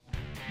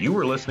You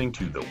are listening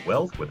to the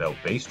Wealth Without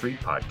Bay Street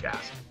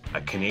podcast,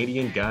 a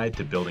Canadian guide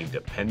to building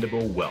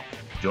dependable wealth.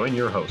 Join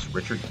your hosts,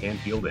 Richard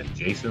Canfield and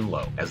Jason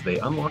Lowe, as they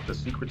unlock the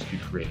secrets to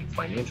creating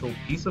financial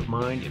peace of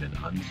mind in an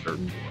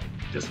uncertain world.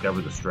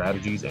 Discover the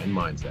strategies and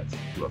mindsets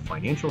to a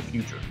financial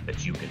future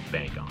that you can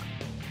bank on.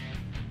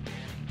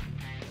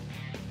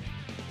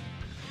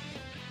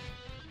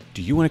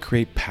 Do you want to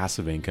create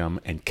passive income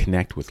and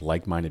connect with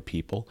like-minded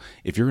people?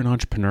 If you're an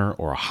entrepreneur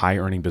or a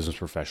high-earning business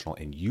professional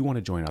and you want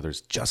to join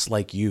others just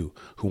like you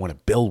who want to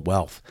build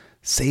wealth,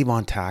 save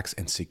on tax,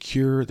 and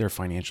secure their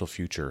financial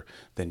future,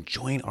 then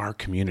join our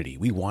community.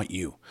 We want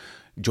you.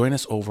 Join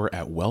us over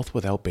at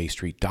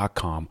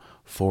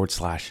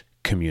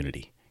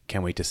wealthwithoutbaystreet.com/community.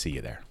 Can't wait to see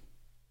you there.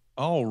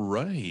 All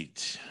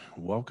right.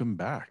 Welcome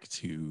back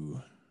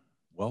to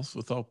Wealth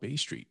Without Bay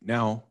Street.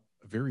 Now,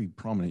 a very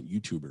prominent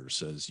YouTuber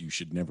says you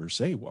should never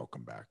say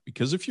welcome back,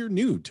 because if you're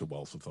new to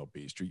Wealth Without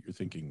Bay Street, you're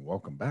thinking,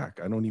 welcome back.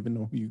 I don't even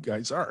know who you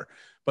guys are,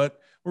 but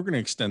we're going to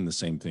extend the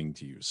same thing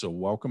to you. So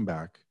welcome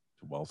back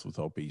to Wealth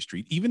Without Bay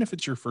Street, even if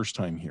it's your first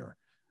time here.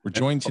 We're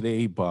joined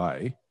today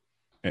by...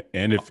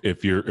 And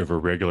if you're a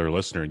regular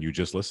listener and you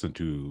just listened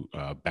to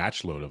a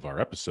batch load of our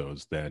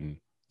episodes, then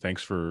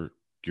thanks for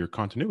your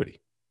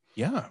continuity.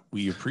 Yeah,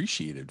 we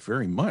appreciate it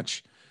very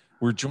much.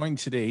 We're joined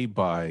today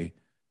by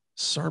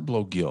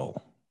Sarblow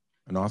Gill,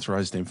 an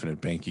authorized infinite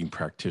banking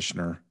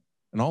practitioner,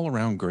 an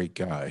all-around great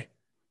guy,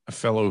 a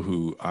fellow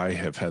who I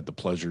have had the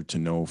pleasure to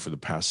know for the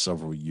past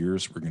several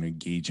years. We're going to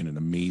engage in an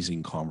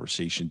amazing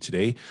conversation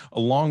today,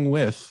 along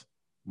with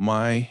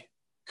my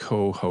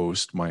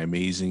co-host, my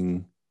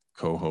amazing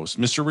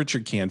co-host, Mr.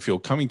 Richard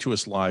Canfield, coming to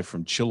us live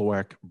from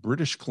Chilliwack,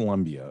 British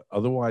Columbia,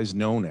 otherwise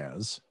known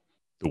as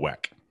The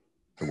WAC.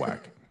 The WAC.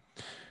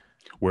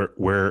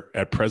 Where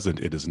at present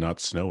it is not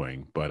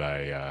snowing, but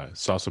I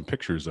saw some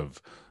pictures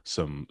of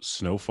some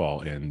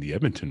snowfall in the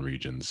Edmonton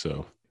region.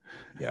 So,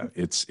 yeah,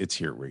 it's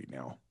here right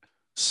now.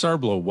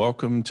 Sarblow,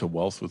 welcome to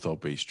Wealth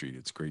Without Bay Street.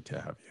 It's great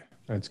to have you.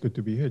 It's good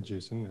to be here,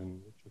 Jason,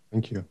 and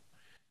thank you.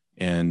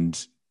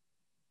 And,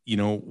 you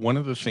know, one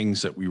of the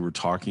things that we were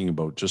talking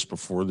about just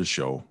before the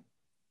show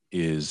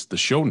is the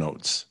show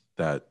notes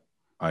that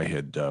I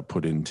had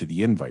put into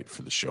the invite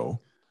for the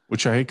show,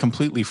 which I had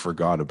completely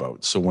forgot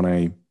about. So when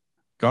I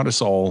got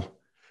us all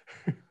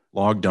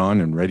logged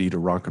on and ready to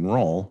rock and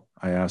roll,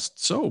 I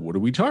asked, so what are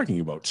we talking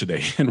about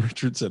today? And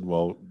Richard said,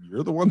 well,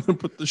 you're the one that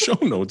put the show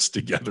notes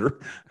together.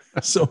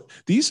 So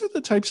these are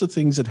the types of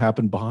things that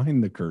happen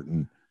behind the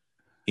curtain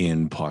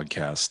in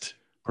podcast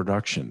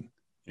production.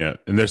 Yeah,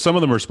 and there's some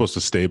of them are supposed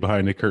to stay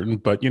behind the curtain,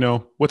 but you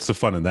know, what's the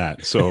fun in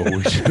that? So we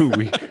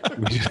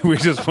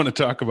just want to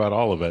talk about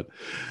all of it.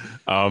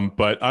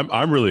 But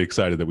I'm really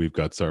excited that we've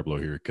got Sarblow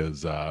here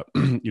because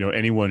you know,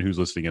 anyone who's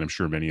listening, and I'm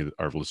sure many of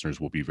our listeners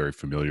will be very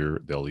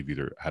familiar. They'll have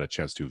either had a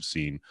chance to have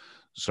seen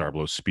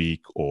Sarblow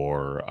speak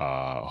or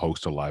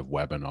host a live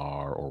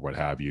webinar or what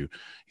have you.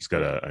 He's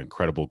got an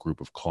incredible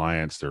group of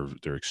clients.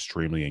 They're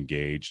extremely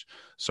engaged.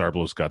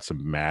 Sarblow's got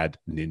some mad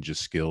ninja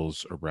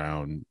skills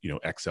around, you know,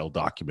 Excel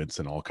documents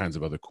and all kinds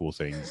of other cool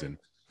things. And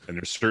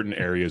there's certain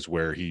areas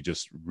where he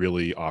just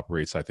really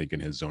operates, I think,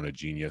 in his zone of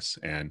genius.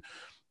 And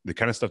the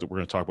kind of stuff that we're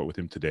going to talk about with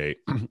him today,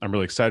 I'm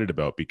really excited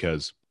about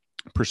because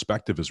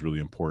perspective is really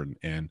important.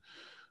 And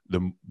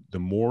the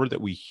more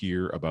that we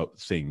hear about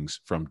things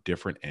from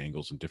different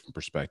angles and different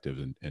perspectives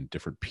and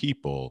different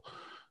people,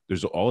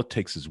 there's all it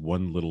takes is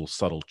one little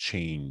subtle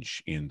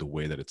change in the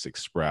way that it's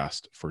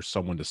expressed for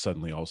someone to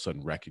suddenly all of a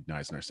sudden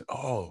recognize and understand,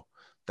 oh,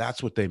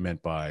 that's what they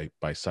meant by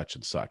such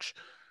and such.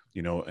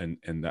 You know, and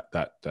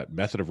that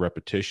method of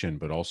repetition,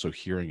 but also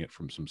hearing it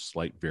from some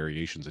slight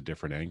variations at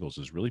different angles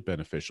is really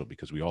beneficial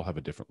because we all have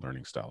a different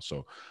learning style.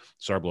 So,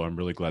 Sarblow, I'm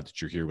really glad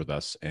that you're here with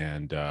us,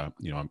 and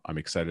you know, I'm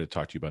excited to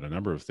talk to you about a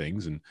number of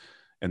things. And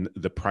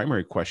the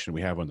primary question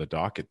we have on the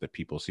docket that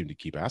people seem to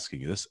keep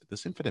asking is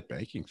this infinite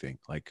banking thing.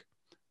 Like,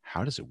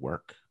 how does it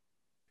work?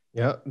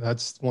 Yeah,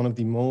 that's one of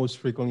the most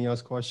frequently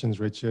asked questions,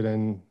 Richard.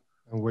 And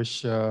I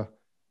wish,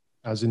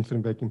 as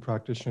infinite banking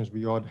practitioners,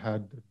 we all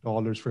had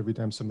dollars for every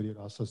time somebody had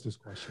asked us this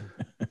question,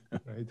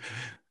 right?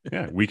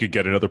 Yeah, we could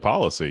get another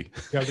policy.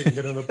 Yeah, we can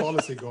get another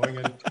policy going,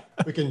 and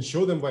we can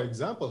show them by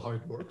example how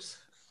it works.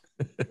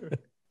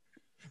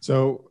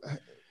 So,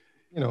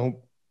 you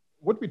know,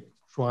 what we're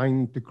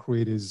trying to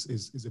create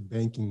is a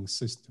banking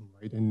system,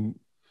 right? And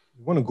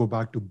we want to go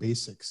back to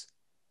basics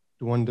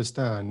to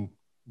understand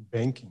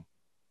banking.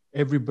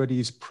 Everybody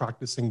is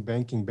practicing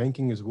banking.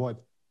 Banking is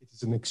what? It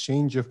is an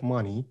exchange of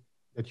money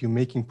that you're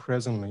making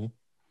presently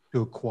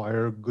to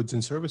acquire goods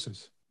and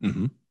services.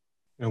 Mm-hmm.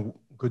 You know,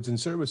 goods and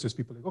services,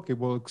 people are like, okay,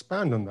 well,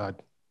 expand on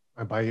that.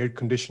 I buy air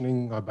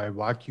conditioning, I buy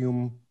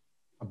vacuum,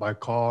 I buy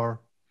car.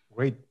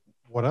 Great.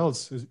 What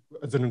else is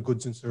there in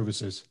goods and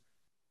services?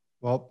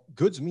 Well,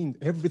 goods mean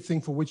everything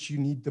for which you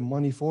need the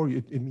money for.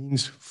 It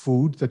means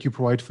food that you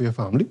provide for your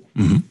family.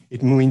 Mm-hmm.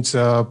 It means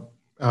the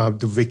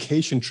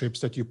vacation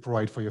trips that you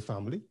provide for your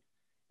family.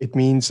 It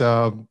means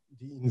the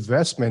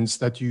investments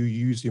that you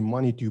use your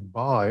money to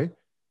buy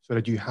so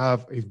that you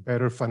have a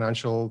better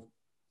financial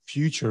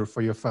future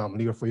for your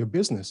family or for your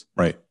business.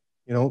 Right.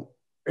 You know,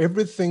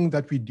 everything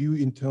that we do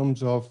in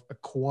terms of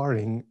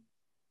acquiring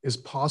is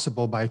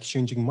possible by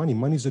exchanging money.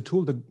 Money is a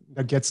tool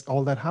that gets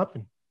all that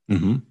happen.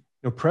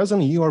 Mm-hmm.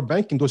 Presently you are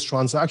banking. Those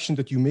transactions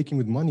that you're making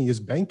with money is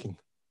banking.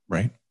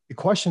 Right. The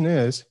question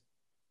is,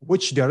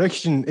 which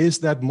direction is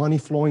that money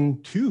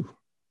flowing to?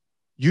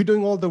 You're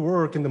doing all the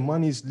work and the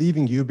money is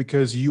leaving you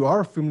because you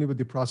are familiar with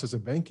the process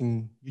of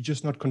banking. You're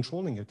just not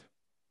controlling it.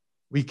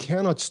 We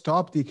cannot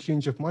stop the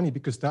exchange of money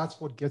because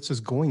that's what gets us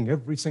going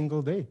every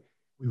single day.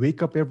 We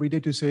wake up every day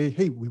to say,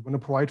 hey, we want to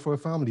provide for a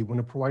family. We want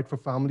to provide for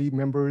family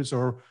members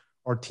or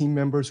our team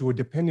members who are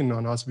dependent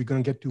on us. We're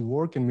going to get to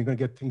work and we're going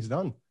to get things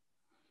done.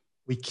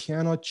 We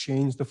cannot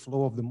change the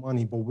flow of the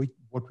money, but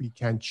what we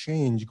can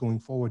change going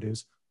forward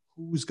is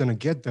who's going to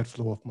get that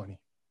flow of money.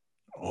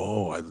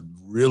 Oh, I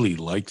really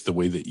like the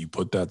way that you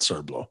put that,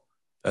 Sarblo.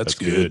 That's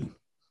good.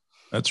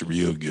 That's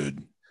real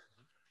good.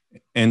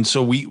 And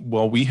so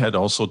we had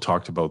also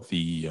talked about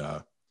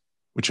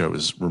which I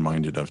was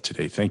reminded of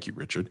today. Thank you,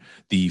 Richard.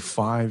 The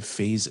 5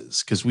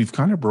 phases, because we've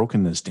kind of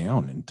broken this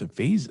down into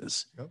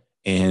phases. Yep.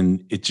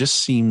 And it just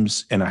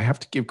seems, and I have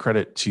to give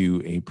credit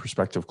to a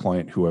prospective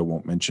client who I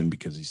won't mention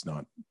because he's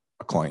not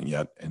a client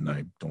yet, and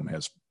I don't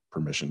have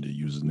permission to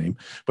use his name,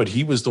 but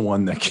he was the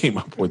one that came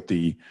up with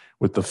the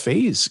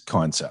phase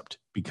concept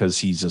because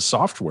he's a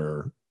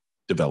software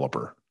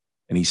developer.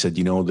 And he said,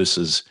 this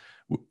is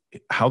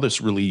how this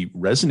really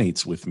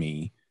resonates with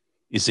me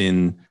is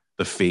in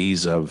the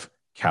phase of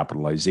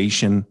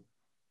capitalization,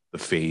 the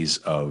phase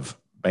of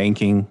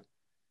banking,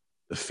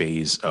 the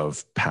phase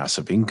of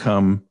passive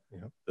income,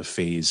 the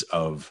phase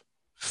of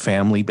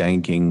family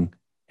banking,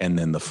 and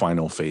then the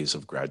final phase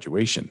of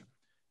graduation.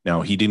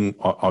 Now, he didn't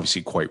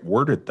obviously quite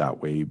word it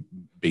that way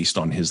based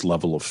on his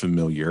level of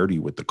familiarity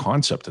with the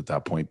concept at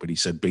that point, but he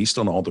said, based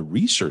on all the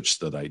research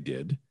that I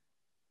did,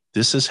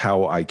 this is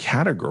how I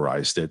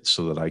categorized it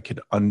so that I could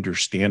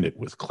understand it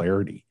with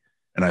clarity.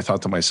 And I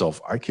thought to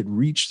myself, I could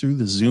reach through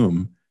the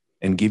Zoom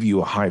and give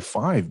you a high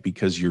five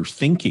because you're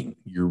rethinking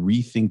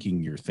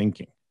your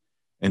thinking.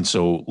 And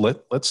so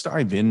let's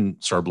dive in,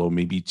 Sarblo,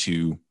 maybe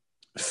to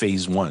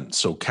phase 1.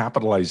 So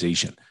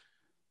capitalization,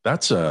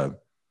 that's a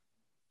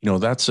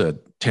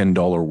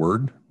 $10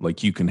 word.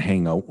 Like you can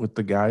hang out with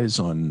the guys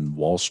on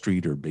Wall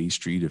Street or Bay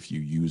Street if you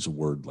use a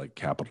word like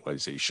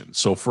capitalization.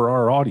 So for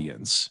our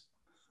audience,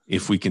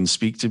 if we can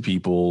speak to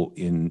people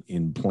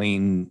in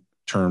plain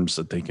terms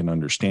that they can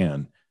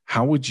understand,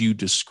 how would you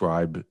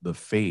describe the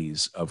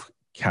phase of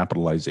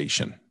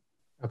capitalization?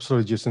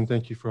 Absolutely, Jason.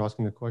 Thank you for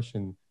asking the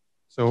question.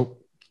 So,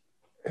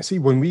 see,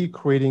 when we're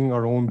creating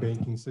our own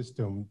banking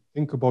system,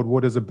 think about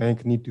what does a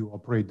bank need to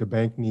operate? The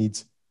bank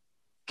needs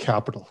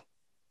capital.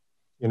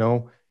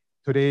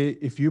 Today,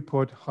 if you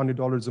put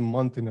 $100 a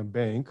month in a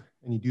bank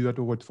and you do that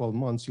over 12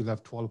 months, you'll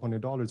have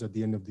 $1,200 at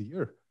the end of the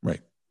year. Right.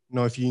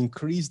 Now, if you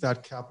increase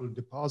that capital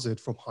deposit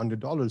from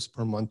 $100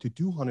 per month to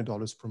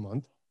 $200 per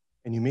month,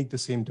 and you make the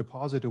same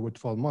deposit over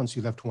 12 months,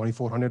 you'll have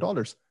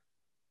 $2,400.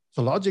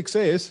 So logic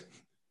says,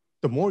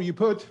 the more you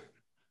put,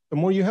 the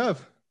more you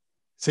have.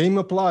 Same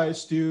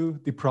applies to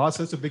the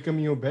process of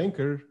becoming a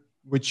banker,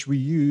 which we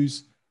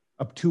use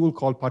a tool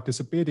called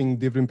Participating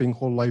Dividend Paying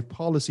Whole Life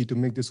Policy to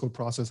make this whole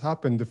process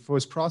happen. The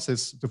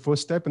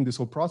first step in this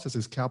whole process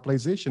is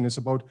capitalization. It's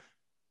about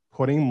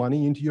putting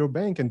money into your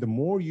bank. And the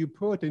more you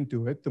put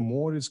into it, the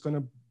more it's going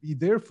to be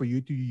there for you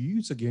to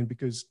use again,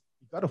 because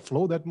you got to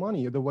flow that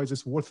money. Otherwise,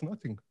 it's worth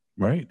nothing.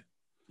 Right.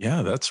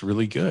 Yeah, that's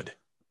really good.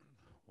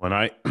 When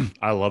I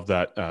love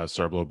that,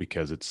 Sarblo,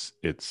 because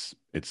it's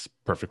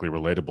perfectly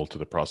relatable to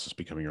the process of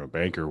becoming your own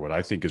banker. What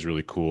I think is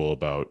really cool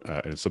about,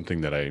 and it's something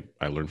that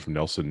I learned from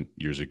Nelson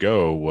years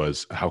ago,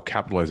 was how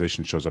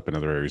capitalization shows up in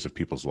other areas of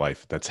people's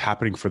life that's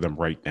happening for them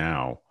right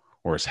now,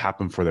 or has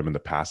happened for them in the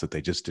past that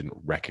they just didn't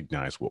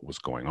recognize what was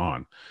going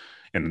on.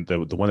 And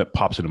the one that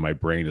pops into my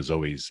brain is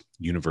always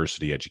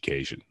university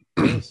education.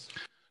 Yes.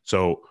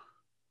 So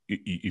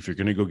if you're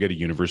going to go get a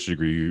university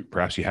degree,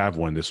 perhaps you have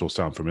one, this will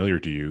sound familiar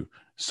to you.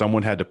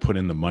 Someone had to put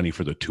in the money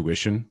for the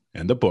tuition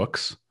and the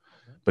books,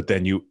 but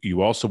then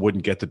you also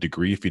wouldn't get the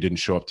degree if you didn't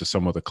show up to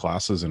some of the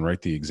classes and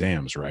write the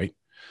exams, right?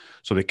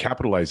 So the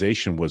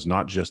capitalization was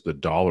not just the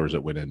dollars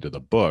that went into the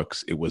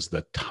books, it was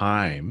the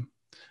time,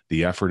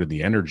 the effort, and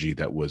the energy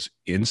that was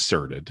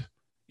inserted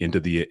into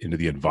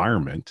the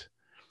environment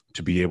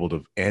to be able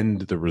to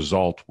end the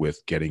result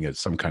with getting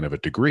some kind of a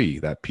degree,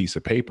 that piece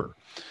of paper.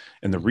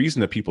 And the reason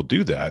that people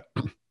do that,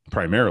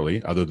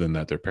 primarily, other than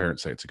that their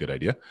parents say it's a good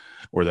idea,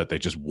 or that they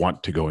just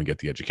want to go and get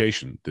the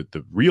education,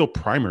 the real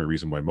primary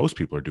reason why most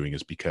people are doing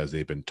is because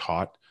they've been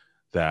taught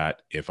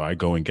that if I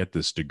go and get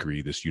this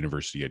degree, this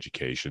university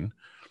education,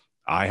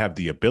 I have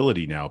the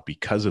ability now,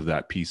 because of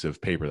that piece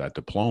of paper, that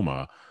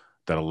diploma,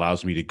 that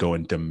allows me to go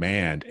and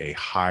demand a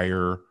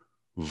higher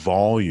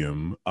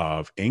volume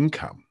of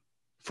income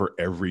for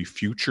every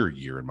future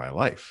year in my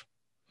life.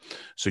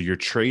 So you're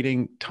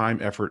trading time,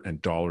 effort,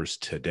 and dollars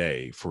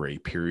today for a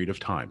period of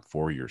time,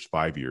 4 years,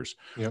 5 years.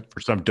 Yep. For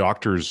some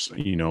doctors,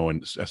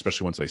 and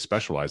especially once they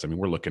specialize, I mean,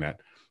 we're looking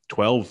at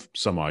 12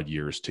 some odd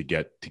years to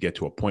get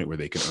to a point where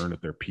they can earn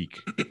at their peak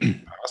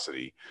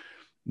capacity.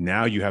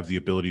 Now you have the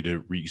ability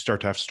to you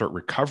start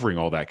recovering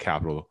all that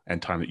capital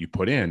and time that you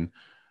put in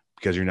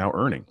because you're now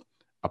earning.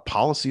 A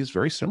policy is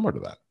very similar to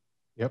that.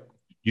 Yep.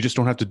 You just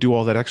don't have to do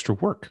all that extra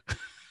work.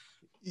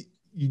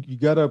 You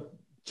got to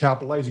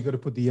capitalize. You got to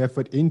put the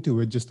effort into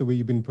it, just the way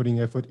you've been putting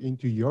effort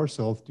into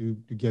yourself to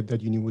get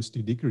that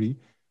university degree.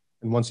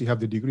 And once you have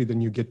the degree, then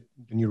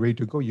you're ready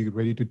to go. You're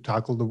ready to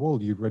tackle the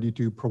world. You're ready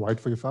to provide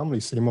for your family.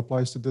 Same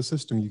applies to the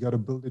system. You got to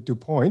build it to a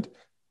point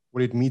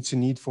where it meets your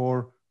need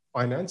for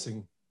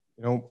financing.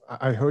 You know,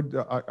 I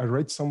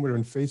read somewhere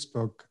on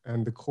Facebook,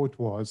 and the quote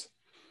was,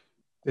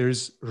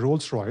 there's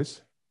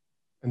Rolls-Royce,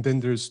 and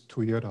then there's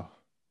Toyota.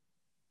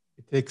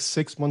 It takes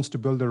 6 months to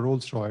build a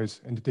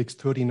Rolls-Royce, and it takes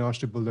 13 hours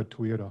to build a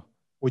Toyota.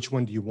 Which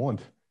one do you want?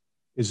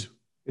 Is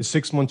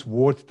 6 months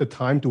worth the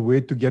time to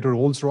wait to get a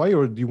Rolls-Royce,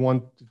 or do you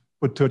want to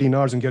put 13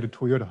 hours and get a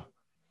Toyota?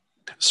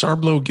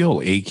 Sarbloh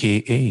Gill,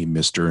 aka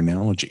Mr.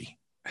 Analogy.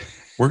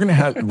 We're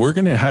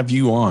gonna have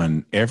you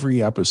on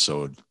every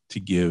episode to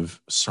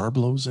give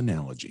Sarbloh's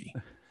analogy.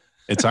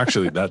 It's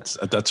actually that's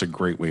a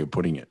great way of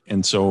putting it.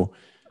 And so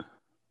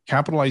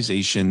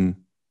capitalization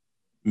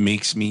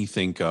makes me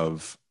think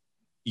of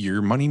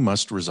your money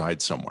must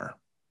reside somewhere.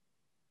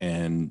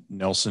 And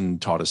Nelson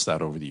taught us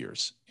that over the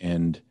years.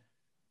 And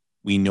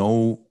we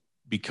know,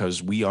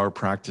 because we are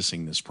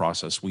practicing this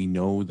process, we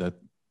know that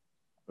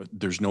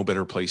there's no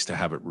better place to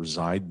have it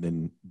reside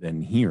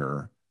than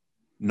here,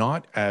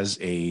 not as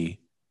an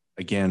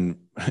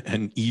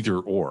either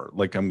or,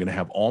 like I'm going to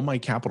have all my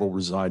capital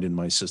reside in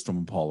my system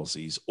of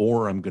policies,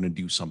 or I'm going to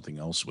do something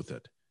else with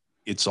it.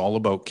 It's all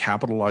about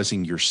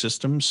capitalizing your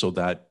system so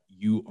that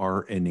you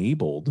are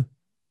enabled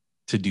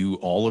to do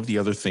all of the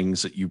other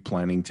things that you're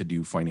planning to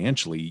do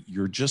financially.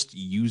 You're just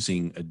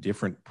using a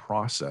different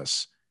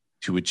process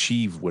to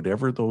achieve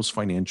whatever those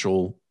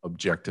financial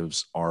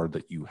objectives are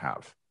that you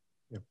have.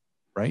 Yep.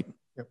 Right?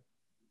 Yep.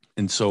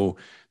 And so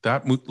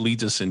that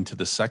leads us into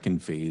the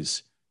second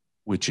phase,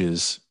 which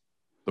is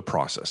the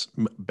process.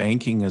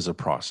 Banking as a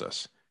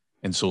process.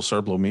 And so,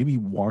 Sarbloh, maybe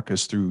walk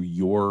us through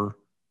your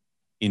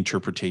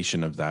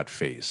interpretation of that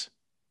phase.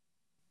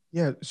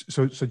 Yeah.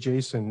 So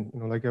Jason,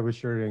 like I was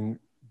sharing,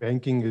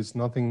 banking is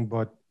nothing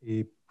but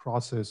a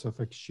process of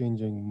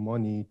exchanging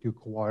money to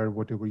acquire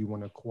whatever you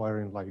want to acquire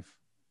in life.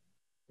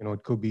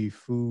 It could be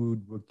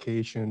food,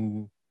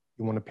 vacation,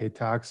 you want to pay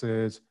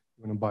taxes,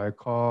 you want to buy a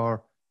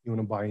car, you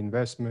want to buy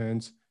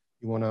investments,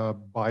 you want to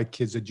buy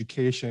kids'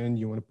 education,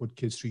 you want to put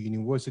kids through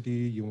university,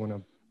 you want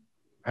to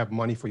have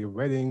money for your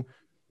wedding.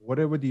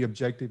 Whatever the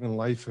objective in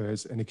life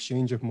is, an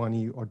exchange of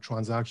money or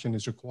transaction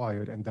is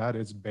required, and that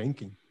is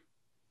banking.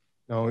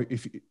 Now,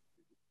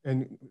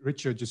 and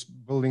Richard,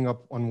 just building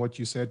up on what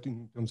you said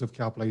in terms of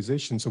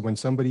capitalization. So when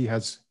somebody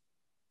has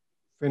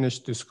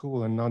finished the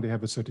school and now they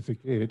have a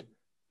certificate,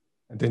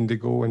 and then they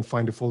go and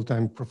find a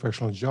full-time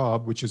professional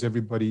job, which is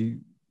everybody's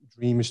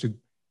dream, is to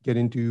get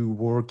into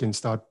work and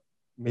start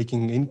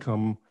making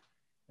income,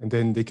 and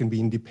then they can be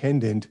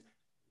independent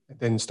and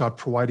then start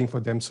providing for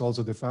themselves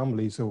or their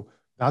family. So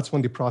that's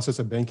when the process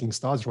of banking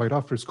starts, right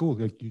after school.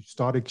 Like, you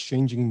start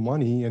exchanging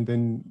money, and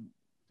then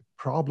the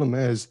problem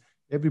is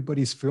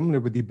everybody's familiar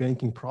with the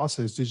banking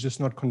process. They're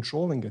just not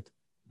controlling it.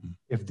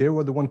 If they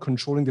were the one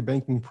controlling the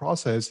banking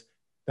process,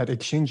 that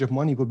exchange of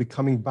money will be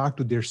coming back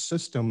to their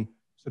system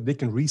so they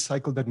can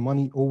recycle that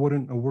money over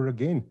and over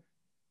again.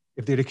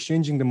 If they're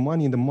exchanging the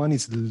money and the money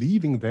is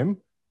leaving them,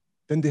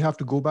 then they have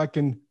to go back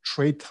and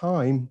trade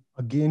time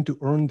again to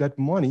earn that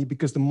money,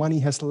 because the money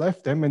has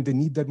left them and they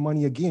need that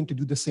money again to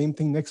do the same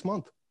thing next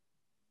month.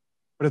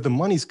 But if the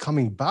money is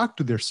coming back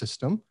to their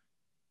system,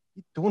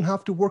 you don't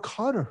have to work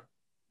harder,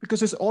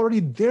 because it's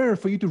already there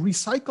for you to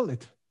recycle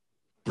it.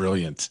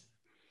 Brilliant.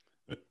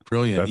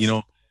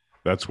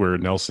 That's where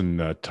Nelson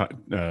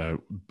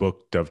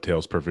book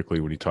dovetails perfectly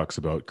when he talks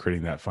about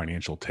creating that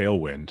financial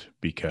tailwind,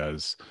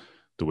 because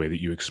the way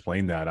that you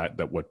explain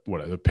that, what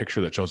the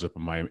picture that shows up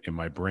in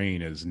my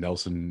brain is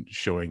Nelson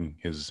showing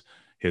his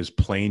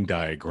plane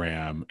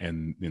diagram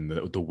and in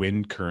the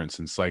wind currents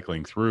and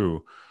cycling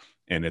through,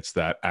 and it's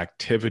that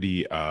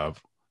activity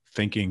of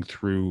thinking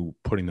through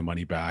putting the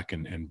money back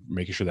and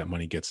making sure that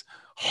money gets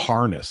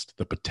harnessed.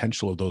 The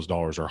potential of those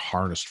dollars are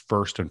harnessed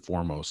first and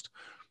foremost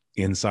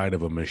inside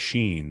of a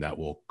machine that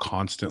will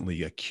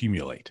constantly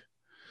accumulate.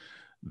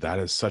 That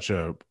is such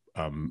a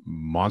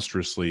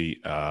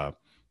monstrously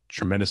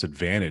tremendous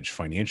advantage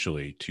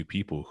financially to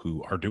people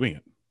who are doing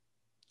it.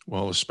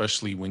 Well,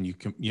 especially when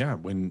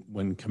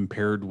when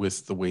compared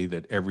with the way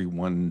that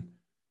everyone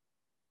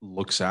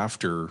looks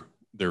after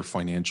their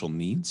financial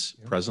needs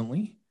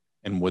presently,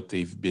 and what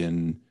they've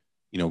been,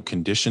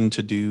 conditioned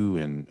to do,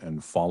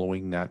 and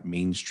following that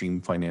mainstream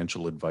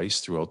financial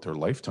advice throughout their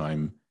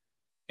lifetime.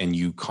 And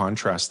you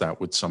contrast that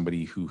with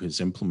somebody who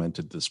has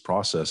implemented this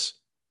process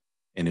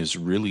and is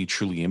really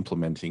truly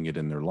implementing it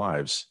in their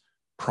lives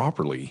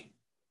properly.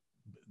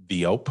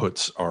 The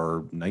outputs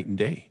are night and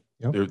day.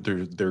 Yep.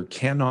 There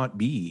cannot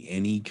be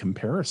any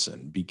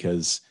comparison,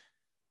 because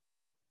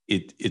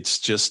it's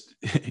just,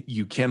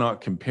 you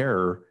cannot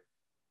compare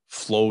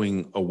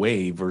flowing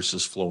away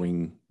versus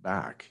flowing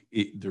back.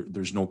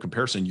 There's no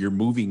comparison. You're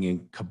moving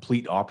in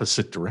complete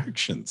opposite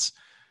directions.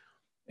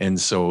 And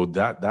so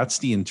that's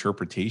the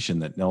interpretation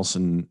that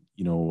Nelson,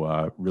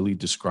 really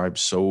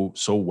describes so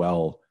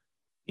well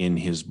in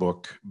his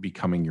book,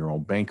 Becoming Your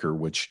Own Banker,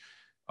 which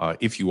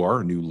if you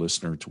are a new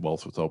listener to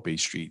Wealth Without Bay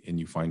Street and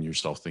you find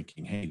yourself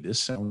thinking, hey, this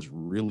sounds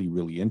really,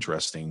 really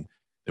interesting,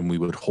 then we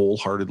would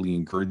wholeheartedly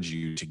encourage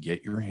you to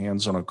get your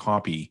hands on a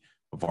copy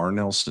of R.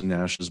 Nelson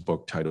Nash's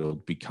book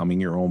titled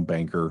Becoming Your Own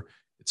Banker.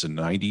 It's a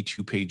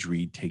 92-page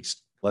read,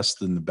 takes less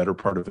than the better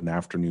part of an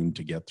afternoon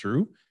to get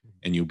through,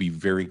 and you'll be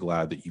very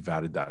glad that you've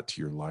added that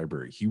to your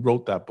library. He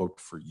wrote that book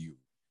for you.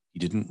 He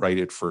didn't write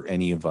it for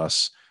any of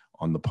us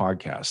on the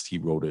podcast. He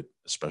wrote it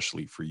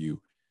especially for you.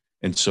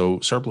 And so,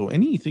 Sarbloh,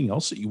 anything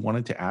else that you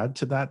wanted to add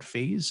to that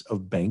phase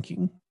of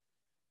banking?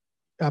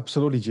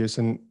 Absolutely,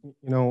 Jason.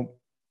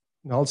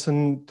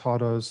 Nelson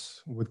taught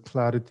us with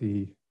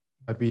clarity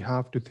that we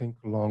have to think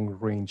long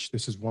range.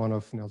 This is one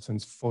of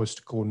Nelson's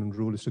first golden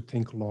rule, is to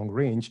think long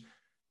range.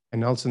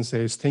 And Nelson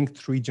says, think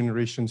 3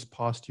 generations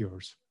past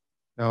yours.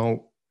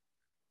 Now,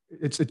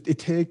 it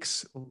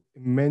takes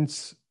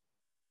immense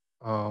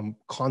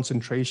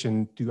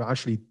concentration to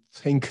actually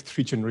think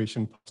 3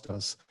 generations past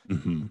us.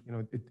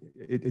 Mm-hmm.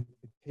 It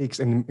takes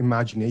an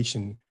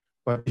imagination.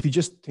 But if you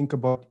just think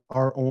about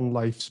our own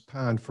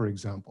lifespan, for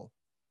example,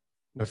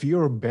 if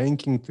you're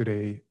banking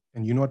today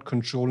and you're not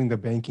controlling the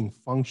banking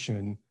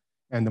function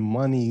and the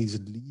money is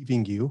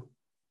leaving you,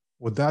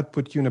 would that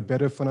put you in a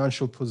better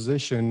financial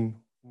position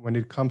when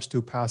it comes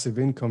to passive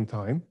income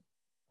time?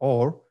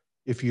 Or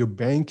if you're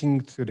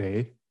banking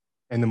today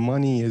and the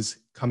money is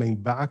coming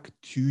back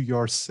to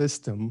your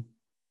system,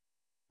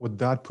 would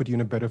that put you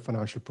in a better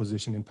financial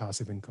position in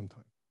passive income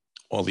time?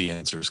 Well, the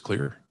answer is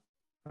clear.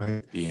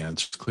 Right? The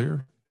answer is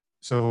clear.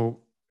 So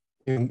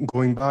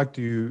going back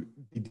to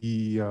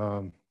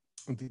the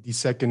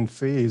second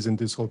phase in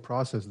this whole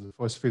process, the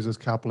first phase is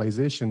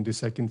capitalization. The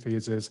second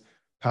phase is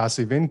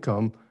passive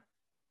income.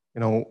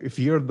 If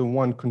you're the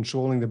one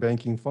controlling the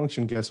banking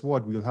function, guess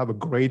what? We'll have a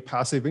great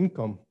passive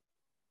income.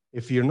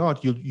 If you're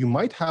not, you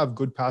might have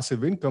good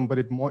passive income, but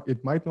it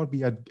might not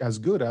be as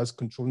good as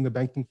controlling the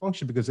banking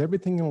function, because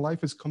everything in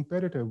life is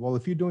competitive. Well,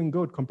 if you're doing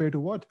good, compared to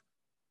what?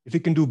 If you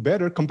can do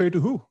better, compared to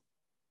who?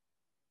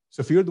 So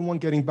if you're the one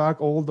getting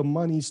back all the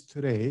monies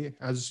today,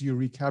 as you're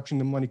recapturing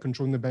the money,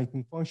 controlling the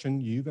banking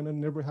function, you're going to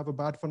never have a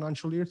bad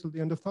financial year till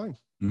the end of time.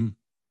 Mm.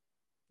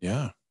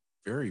 Yeah,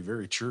 very,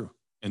 very true.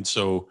 And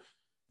so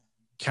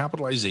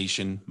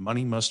capitalization,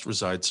 money must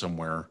reside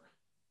somewhere,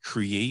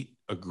 create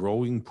a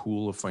growing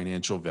pool of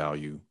financial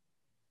value,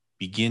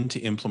 begin to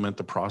implement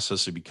the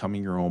process of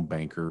becoming your own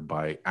banker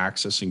by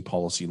accessing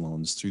policy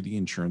loans through the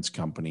insurance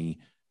company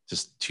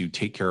to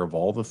take care of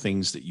all the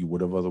things that you would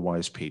have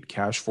otherwise paid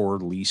cash for,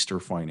 leased, or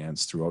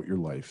financed throughout your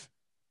life.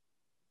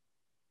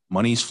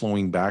 Money's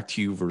flowing back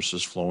to you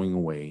versus flowing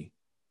away.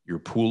 Your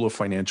pool of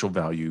financial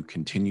value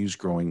continues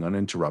growing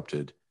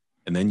uninterrupted.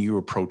 And then you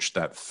approach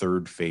that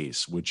third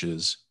phase, which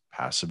is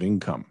passive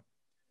income.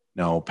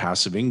 Now,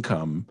 passive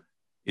income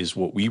is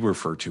what we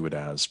refer to it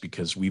as,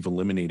 because we've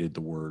eliminated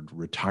the word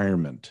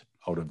retirement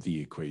out of the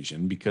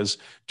equation, because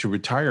to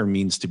retire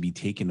means to be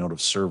taken out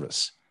of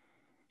service.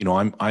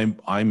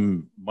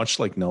 I'm much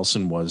like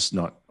Nelson was,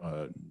 not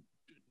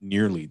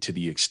nearly to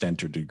the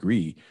extent or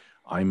degree.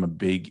 I'm a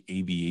big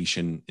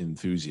aviation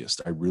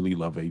enthusiast. I really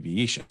love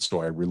aviation.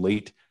 So I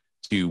relate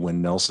to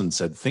when Nelson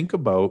said, think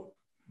about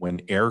when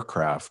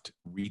aircraft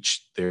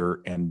reach their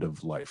end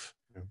of life.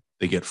 Yeah.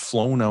 They get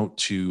flown out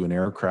to an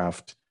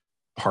aircraft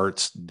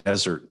parts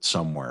desert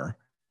somewhere,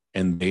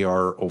 and they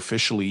are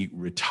officially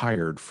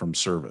retired from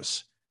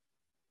service.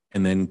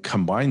 And then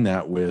combine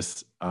that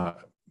with,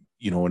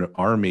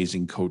 our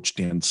amazing coach,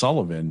 Dan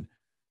Sullivan,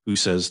 who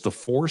says the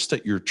force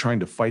that you're trying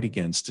to fight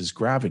against is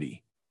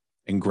gravity,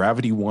 and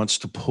gravity wants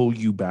to pull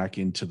you back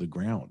into the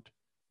ground.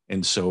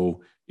 And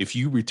so if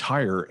you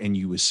retire and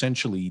you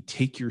essentially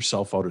take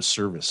yourself out of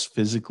service,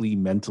 physically,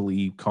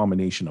 mentally,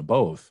 combination of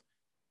both,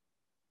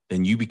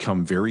 then you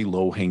become very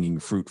low-hanging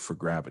fruit for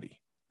gravity.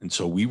 And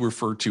so we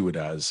refer to it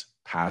as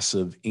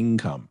passive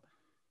income.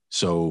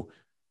 So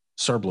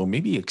Sarbloh,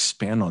 maybe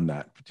expand on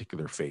that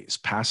particular phase,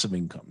 passive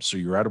income. So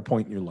you're at a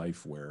point in your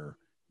life where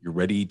you're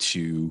ready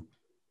to,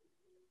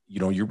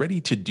 you're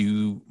ready to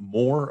do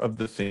more of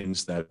the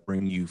things that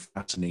bring you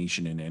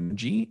fascination and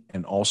energy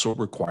and also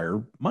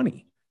require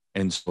money.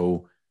 And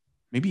so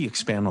maybe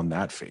expand on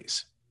that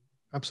phase.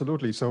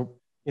 Absolutely. So,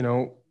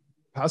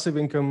 passive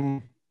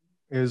income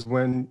is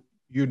when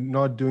you're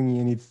not doing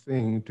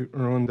anything to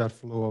earn that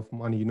flow of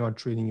money. You're not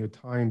trading your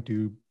time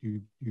to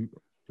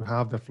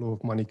have that flow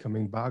of money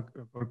coming back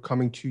or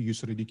coming to you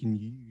so that you can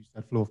use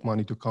that flow of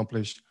money to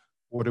accomplish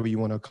whatever you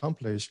want to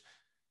accomplish.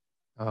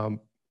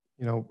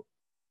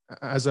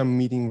 As I'm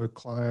meeting with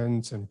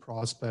clients and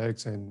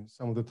prospects, and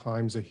some of the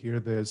times I hear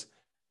this,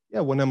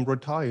 when I'm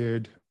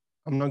retired,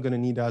 I'm not going to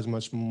need as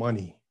much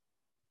money.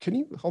 Can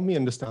you help me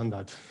understand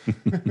that?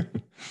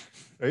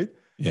 Right?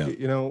 Yeah.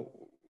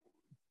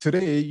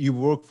 Today you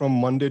work from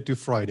Monday to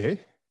Friday,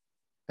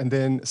 and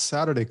then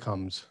Saturday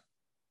comes.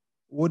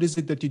 what is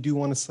it that you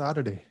do on a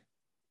Saturday?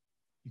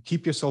 You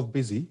keep yourself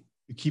busy,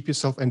 you keep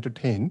yourself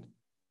entertained,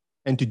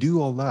 and to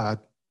do all that,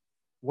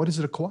 what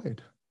is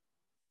required?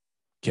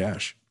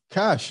 Cash,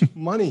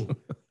 money.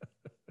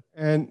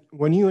 And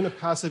when you're in a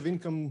passive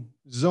income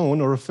zone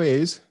or a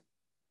phase,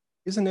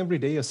 isn't every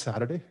day a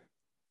Saturday?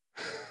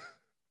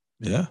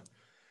 Yeah.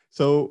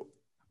 So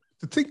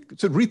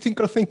to rethink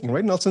our thinking,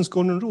 right? Nelson's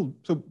golden rule.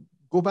 So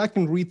go back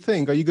and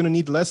rethink. Are you going to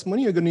need less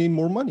money or are you going to need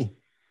more money?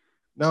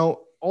 Now,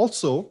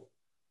 also,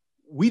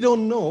 we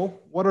don't know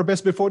what our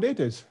best before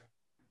date is,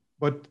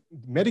 but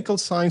medical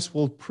science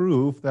will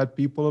prove that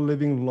people are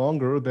living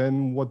longer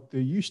than what they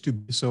used to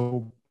be.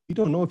 So we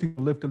don't know if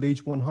people live till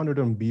age 100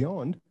 and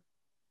beyond.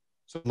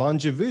 So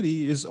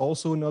longevity is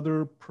also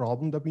another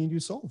problem that we need to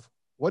solve.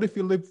 What if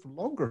you live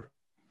longer?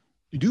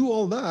 To do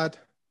all that,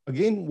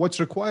 again, what's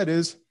required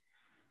is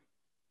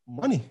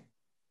money.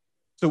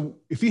 So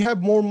if you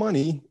have more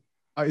money,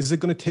 is it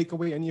going to take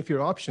away any of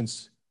your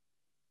options?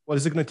 Well,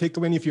 is it going to take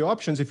away any of your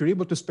options if you're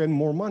able to spend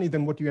more money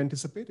than what you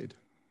anticipated?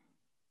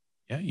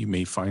 Yeah, you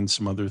may find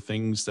some other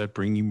things that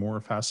bring you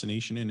more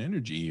fascination and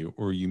energy,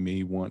 or you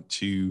may want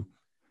to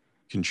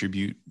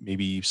contribute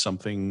maybe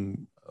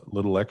something a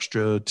little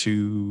extra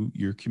to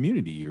your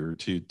community or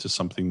to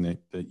something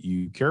that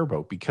you care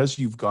about, because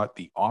you've got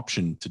the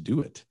option to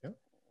do it. Yeah.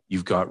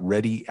 You've got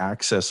ready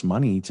access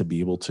money to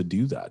be able to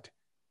do that.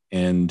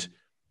 And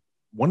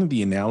one of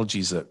the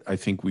analogies that I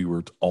think we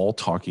were all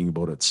talking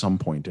about at some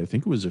point, I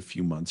think it was a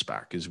few months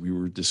back, is we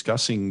were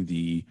discussing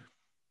we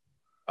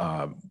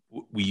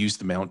used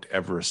the Mount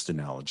Everest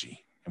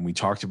analogy, and we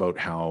talked about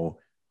how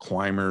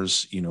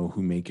climbers,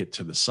 who make it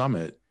to the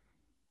summit,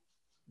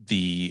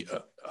 the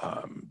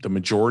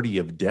majority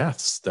of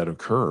deaths that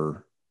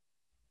occur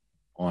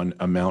on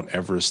a Mount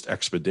Everest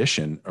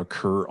expedition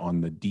occur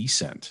on the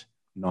descent,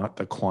 not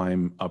the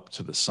climb up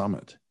to the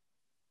summit.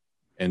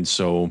 And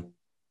so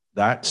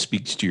that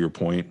speaks to your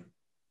point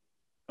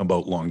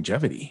about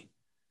longevity.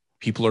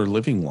 People are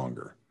living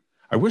longer.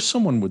 I wish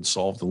someone would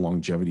solve the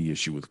longevity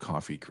issue with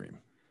coffee cream.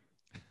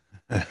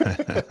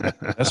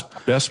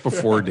 Best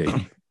before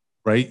date,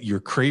 right?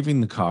 You're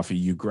craving the coffee,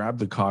 you grab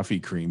the coffee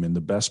cream, and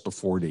the best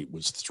before date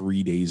was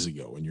 3 days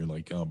ago. And you're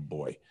like, oh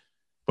boy.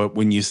 But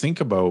when you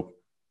think about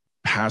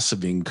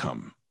passive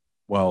income,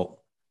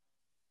 well,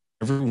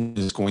 everyone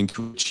is going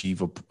to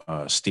achieve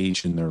a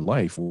stage in their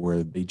life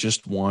where they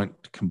just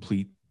want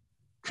complete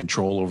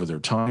control over their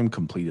time,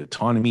 complete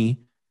autonomy.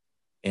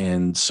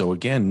 And so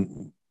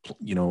again,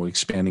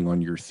 expanding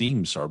on your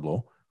theme,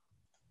 Sarblo,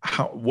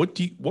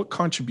 what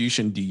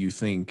contribution do you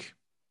think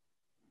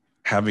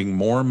having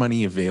more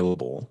money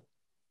available,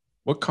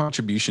 what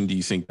contribution do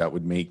you think that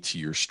would make to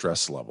your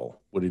stress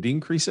level? Would it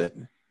increase it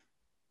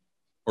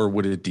or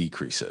would it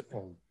decrease it?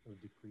 Oh, it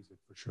would decrease it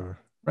for sure.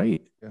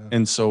 Right. Yeah.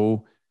 And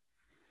so,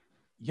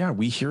 yeah,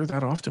 we hear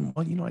that often.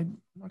 Well,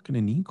 I'm not going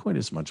to need quite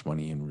as much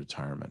money in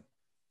retirement.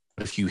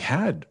 But if you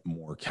had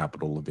more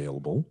capital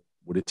available,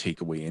 would it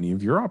take away any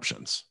of your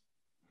options?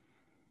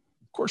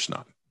 Of course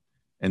not.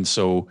 And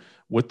so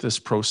what this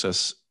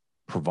process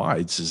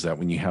provides is that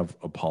when you have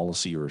a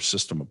policy or a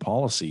system of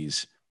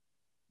policies,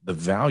 the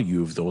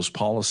value of those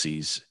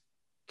policies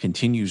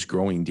continues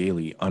growing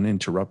daily,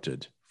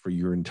 uninterrupted for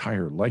your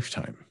entire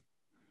lifetime.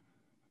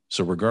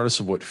 So regardless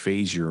of what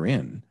phase you're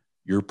in,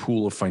 your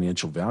pool of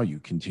financial value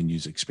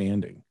continues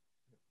expanding.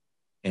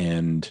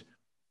 And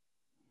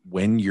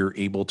when you're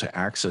able to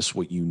access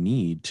what you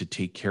need to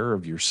take care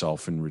of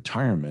yourself in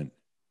retirement,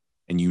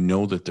 and you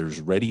know that there's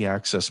ready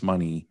access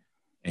money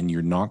and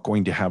you're not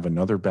going to have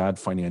another bad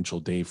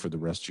financial day for the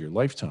rest of your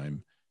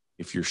lifetime,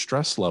 if your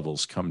stress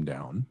levels come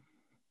down,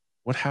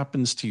 what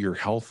happens to your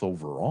health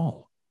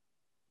overall?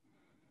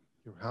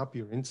 You're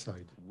happier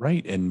inside.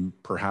 Right. And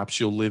perhaps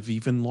you'll live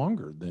even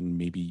longer than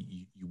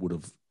maybe you would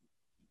have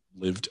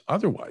lived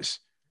otherwise.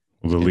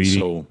 Well, the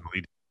leading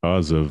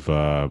cause of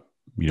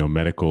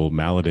medical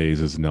maladies,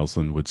 as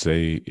Nelson would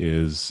say,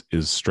 is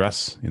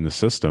stress in the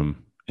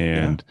system.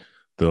 And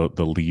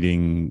the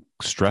leading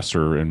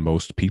stressor in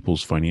most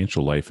people's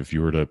financial life, if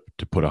you were to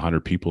put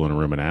 100 people in a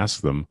room and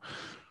ask them,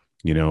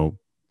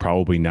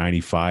 probably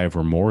 95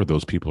 or more of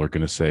those people are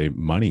going to say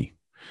money.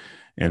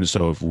 And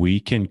so if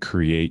we can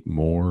create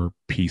more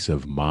peace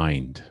of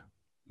mind,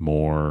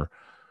 more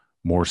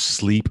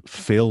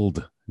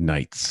sleep-filled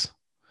nights,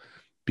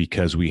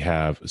 because we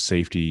have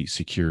safety,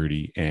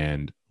 security,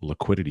 and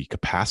liquidity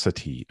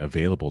capacity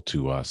available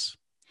to us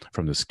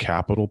from this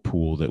capital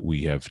pool that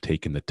we have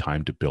taken the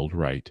time to build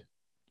right.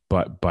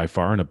 But by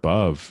far and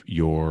above,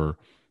 your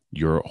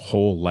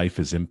whole life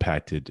is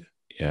impacted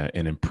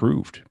and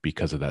improved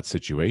because of that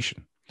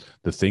situation.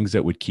 The things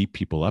that would keep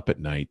people up at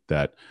night,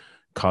 that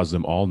cause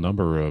them all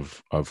number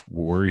of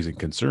worries and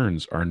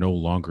concerns, are no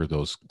longer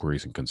those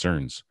worries and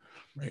concerns.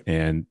 Right.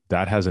 And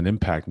that has an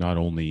impact not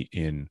only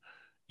in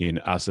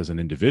us as an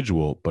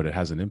individual, but it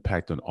has an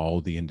impact on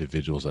all the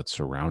individuals that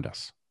surround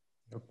us.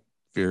 Yep.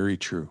 Very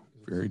true.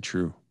 Very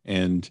true.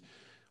 And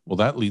well,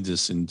 that leads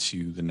us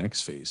into the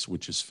next phase,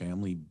 which is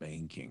family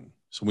banking.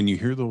 So when you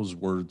hear those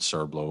words,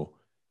 Sarblo,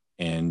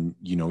 and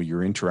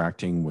you're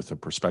interacting with a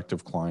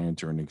prospective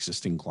client or an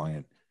existing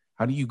client,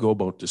 how do you go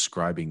about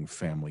describing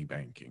family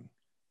banking?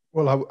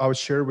 Well, I would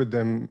share with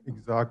them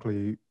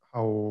exactly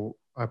how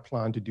I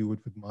plan to do it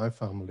with my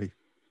family,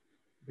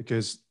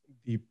 because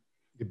the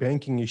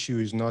banking issue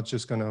is not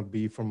just going to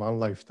be for my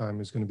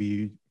lifetime, it's going to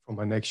be for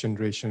my next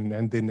generation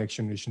and the next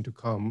generation to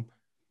come.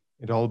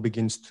 It all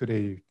begins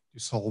today to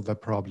solve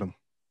that problem.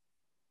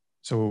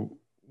 So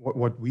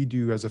what we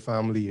do as a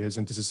family is,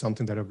 and this is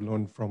something that I've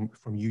learned from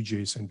you,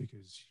 Jason,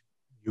 because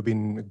you've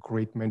been a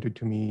great mentor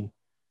to me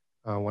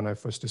when I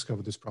first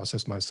discovered this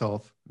process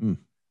myself.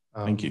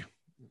 Thank you.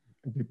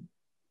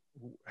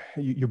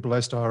 You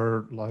blessed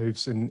our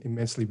lives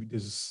immensely.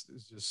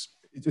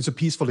 It's a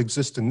peaceful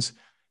existence,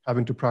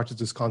 having to practice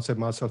this concept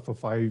myself for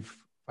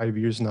five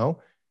years now,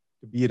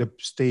 to be at a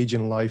stage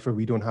in life where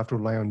we don't have to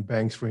rely on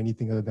banks for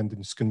anything other than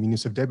this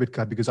convenience of debit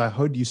card. Because I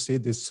heard you say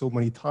this so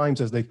many times,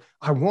 as like,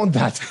 I want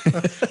that,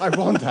 I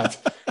want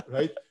that,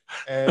 right?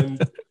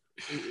 And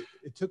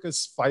it took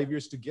us 5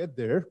 years to get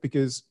there,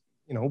 because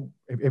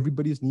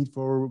everybody's need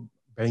for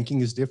banking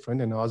is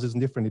different and ours is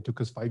different. It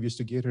took us 5 years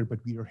to get here,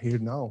 but we are here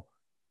now,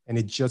 and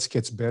it just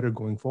gets better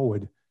going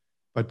forward.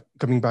 But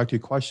coming back to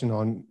your question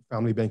on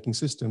family banking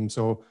systems,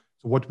 so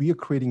what we are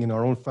creating in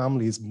our own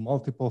family is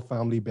multiple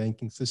family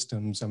banking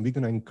systems, and we're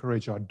going to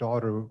encourage our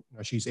daughter.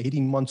 She's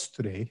 18 months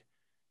today,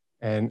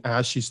 and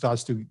as she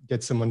starts to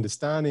get some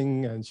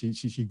understanding and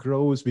she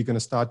grows, we're going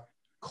to start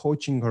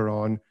coaching her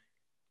on,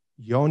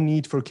 your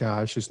need for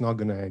cash is not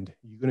going to end.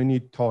 You're going to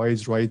need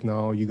toys right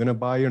now. You're going to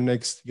buy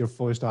your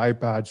first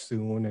iPad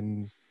soon,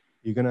 and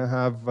you're going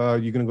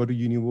to go to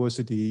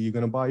university. You're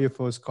going to buy your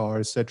first car,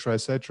 et cetera,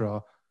 et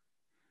cetera.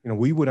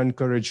 We would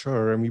encourage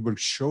her, and we would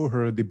show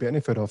her the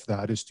benefit of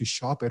that is to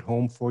shop at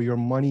home for your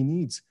money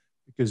needs,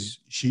 because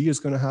she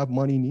is going to have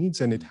money needs,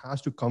 and it has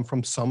to come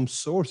from some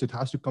source. It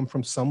has to come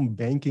from some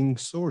banking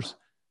source.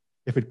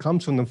 If it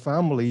comes from the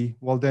family,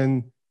 well,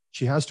 then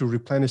she has to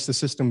replenish the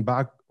system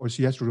back, or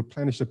she has to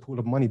replenish the pool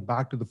of money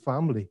back to the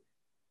family.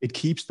 It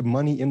keeps the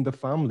money in the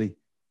family.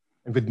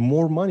 And with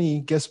more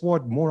money, guess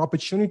what? More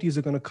opportunities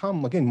are going to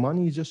come. Again,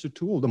 money is just a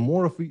tool. The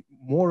more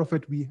of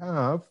it we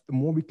have, the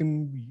more we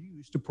can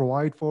use to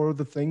provide for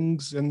the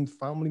things and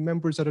family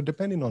members that are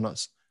depending on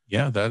us.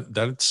 Yeah,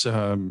 that's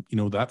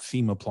that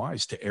theme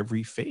applies to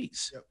every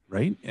phase, yep.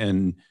 Right?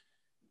 And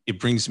it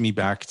brings me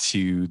back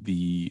to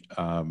the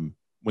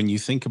when you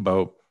think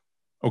about,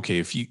 okay,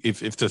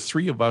 if the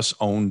three of us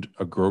owned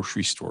a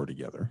grocery store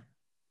together,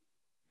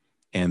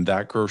 and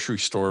that grocery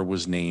store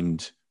was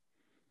named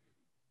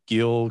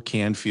Gill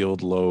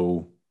Canfield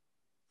Low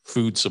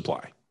Food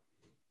Supply,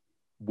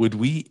 would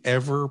we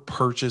ever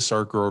purchase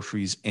our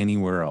groceries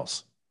anywhere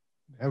else?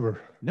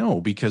 Never.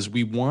 No, because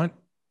we want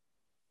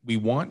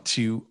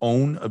to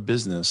own a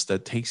business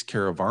that takes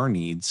care of our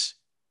needs,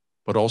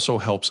 but also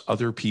helps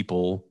other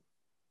people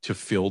to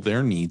fill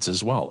their needs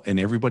as well. And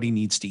everybody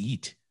needs to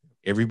eat.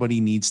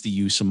 Everybody needs to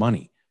use some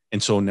money.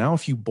 And so now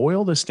if you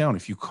boil this down,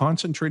 if you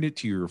concentrate it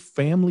to your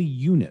family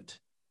unit,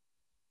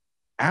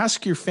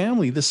 ask your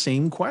family the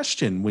same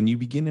question when you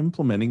begin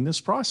implementing this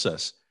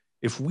process.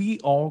 If we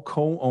all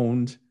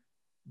co-owned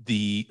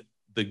the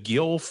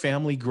Gill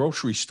family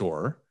grocery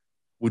store,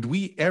 would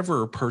we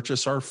ever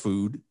purchase our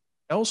food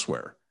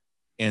elsewhere?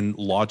 And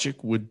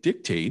logic would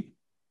dictate,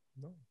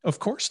 no. Of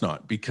course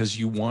not, because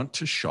you want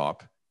to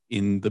shop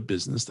in the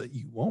business that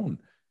you own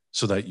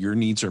so that your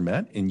needs are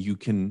met and you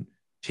can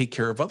take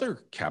care of other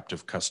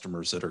captive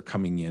customers that are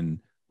coming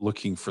in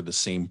looking for the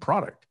same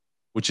product,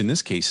 which in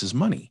this case is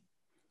money.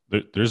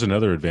 There's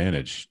another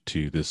advantage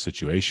to this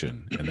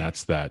situation, and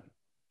that's that,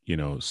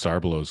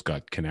 Sarbelo's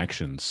got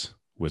connections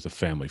with a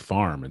family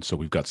farm, and so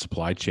we've got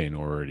supply chain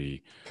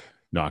already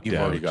knocked out.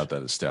 You've already got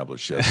that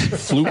established.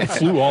 Yes.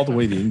 flew all the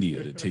way to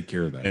India to take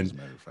care of that.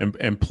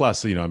 And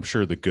plus, I'm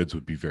sure the goods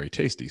would be very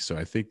tasty. So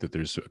I think that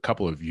there's a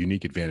couple of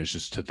unique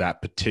advantages to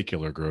that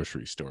particular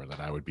grocery store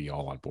that I would be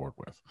all on board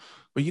with.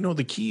 But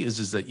the key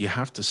is that you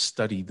have to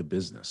study the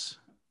business,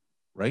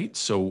 right?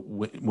 So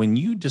when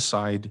you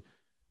decide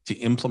to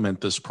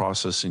implement this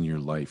process in your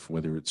life,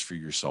 whether it's for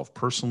yourself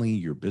personally,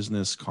 your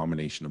business,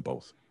 combination of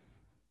both,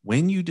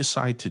 when you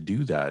decide to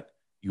do that,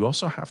 you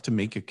also have to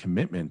make a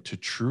commitment to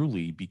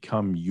truly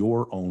become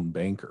your own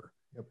banker.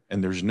 Yep.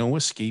 And there's no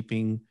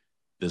escaping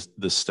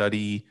the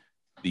study,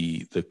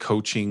 the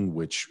coaching,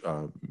 which,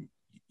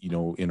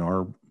 in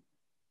our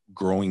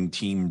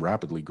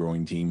rapidly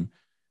growing team,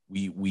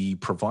 we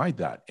provide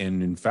that.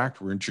 And in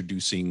fact, we're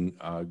introducing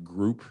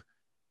group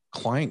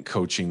client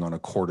coaching on a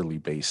quarterly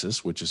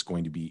basis, which is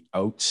going to be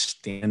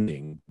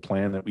outstanding. The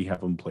plan that we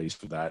have in place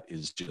for that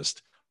is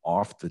just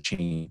off the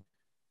chain.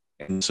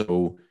 And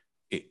so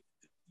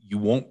you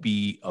won't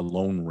be a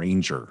lone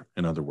ranger.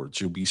 In other words,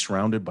 you'll be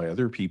surrounded by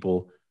other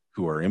people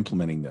who are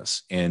implementing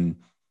this. And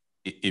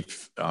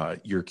if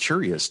you're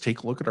curious,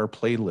 take a look at our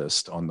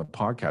playlist on the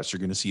podcast.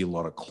 You're going to see a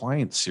lot of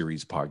client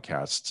series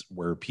podcasts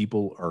where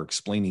people are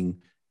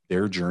explaining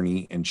their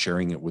journey and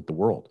sharing it with the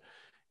world.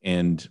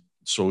 And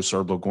so,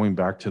 Sarblo, going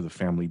back to the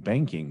family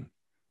banking,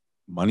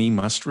 money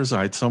must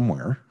reside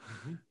somewhere.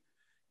 Mm-hmm.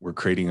 We're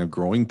creating a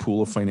growing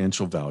pool of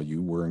financial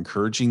value. We're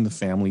encouraging the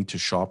family to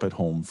shop at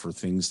home for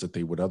things that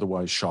they would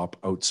otherwise shop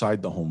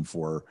outside the home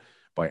for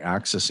by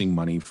accessing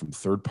money from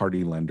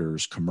third-party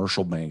lenders,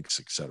 commercial banks,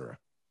 etc.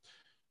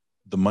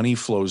 The money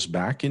flows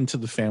back into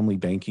the family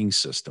banking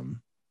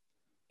system,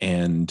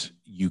 and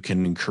you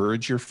can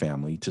encourage your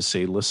family to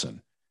say,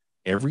 listen,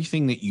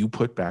 everything that you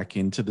put back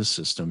into the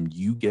system,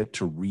 you get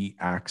to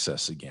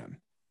re-access again.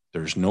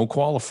 There's no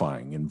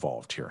qualifying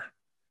involved here.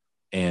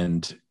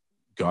 And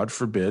God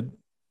forbid,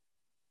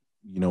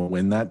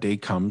 when that day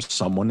comes,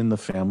 someone in the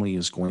family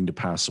is going to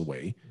pass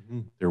away.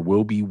 There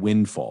will be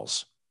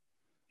windfalls,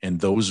 and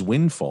those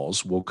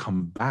windfalls will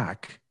come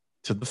back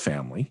to the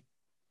family,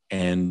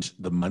 and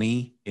the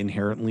money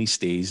inherently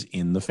stays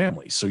in the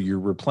family. So you're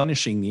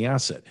replenishing the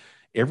asset.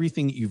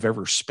 Everything that you've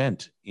ever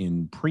spent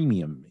in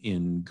premium,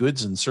 in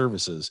goods and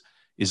services,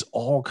 is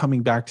all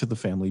coming back to the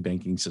family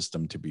banking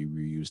system to be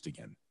reused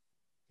again.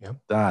 Yeah.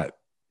 That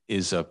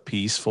is a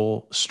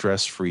peaceful,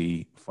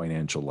 stress-free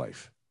financial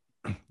life,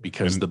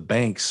 because the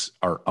banks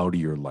are out of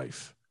your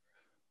life.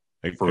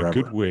 A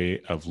good way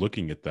of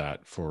looking at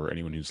that for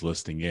anyone who's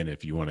listening in,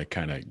 if you want to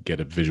kind of get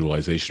a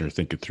visualization or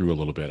think it through a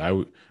little bit,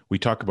 we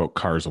talk about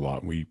cars a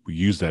lot. We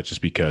use that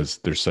just because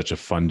there's such a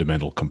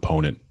fundamental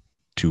component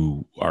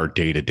to our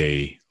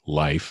day-to-day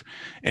life,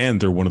 and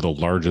they're one of the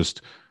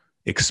largest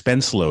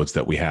expense loads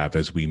that we have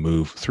as we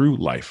move through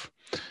life.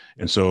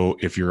 And so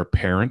if you're a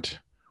parent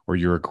or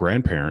you're a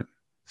grandparent,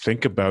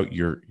 think about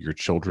your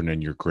children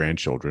and your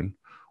grandchildren,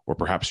 or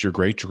perhaps your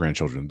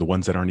great-grandchildren, the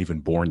ones that aren't even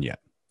born yet.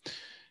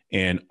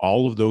 And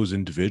all of those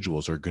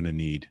individuals are going to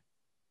need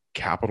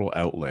capital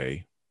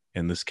outlay.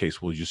 In this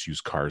case, we'll just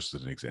use cars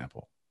as an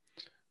example.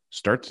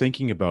 Start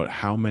thinking about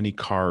how many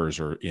cars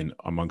are in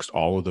amongst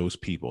all of those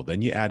people.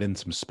 Then you add in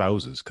some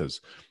spouses,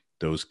 because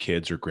those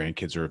kids or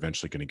grandkids are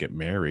eventually going to get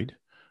married.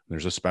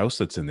 There's a spouse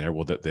that's in there.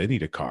 Well, that they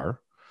need a car.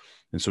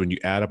 And so when you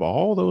add up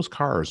all those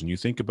cars and you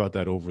think about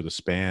that over the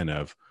span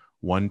of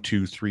 1,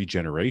 2, 3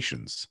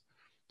 generations,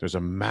 there's a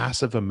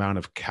massive amount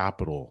of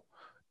capital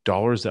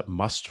dollars that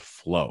must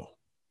flow.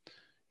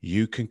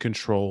 You can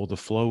control the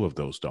flow of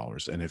those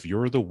dollars. And if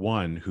you're the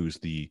one who's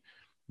the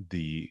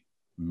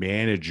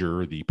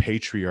manager, the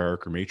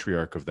patriarch or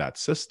matriarch of that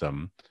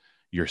system,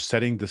 you're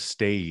setting the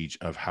stage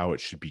of how it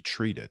should be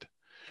treated.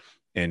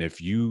 And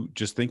if you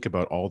just think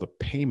about all the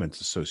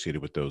payments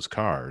associated with those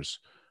cars,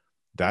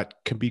 that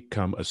can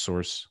become a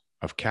source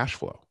of cash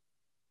flow.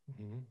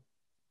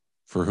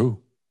 For who?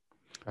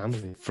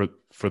 Family.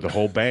 For the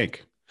whole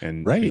bank,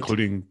 and right,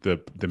 including the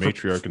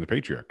matriarch and the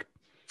patriarch.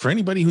 For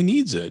anybody who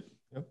needs it.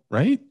 Yep.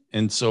 Right.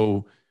 And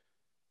so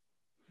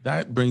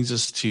that brings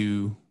us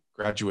to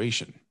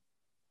graduation.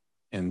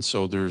 And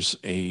so there's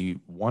a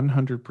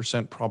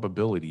 100%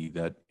 probability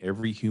that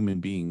every human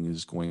being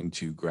is going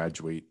to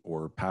graduate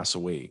or pass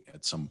away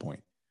at some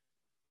point.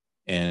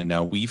 And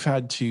now we've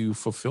had to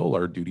fulfill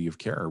our duty of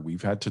care.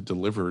 We've had to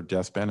deliver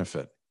death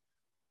benefit.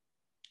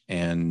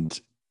 And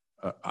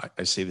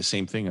I say the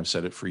same thing. I've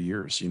said it for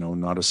years.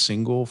 Not a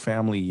single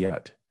family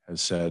yet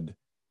has said,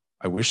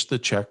 I wish the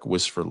check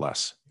was for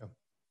less. Yep.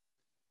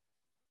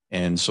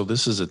 And so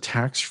this is a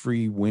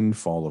tax-free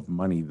windfall of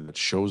money that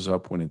shows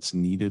up when it's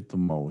needed the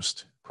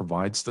most,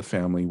 provides the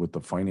family with the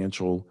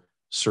financial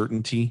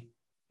certainty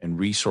and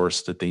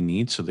resource that they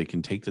need so they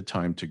can take the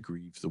time to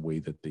grieve the way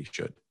that they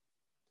should.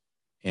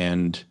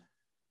 And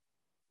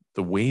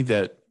the way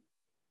that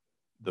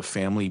the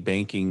family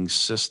banking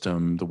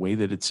system, the way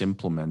that it's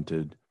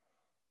implemented,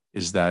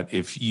 is that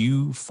if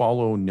you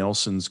follow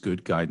Nelson's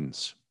good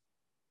guidance,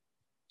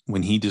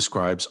 when he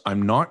describes,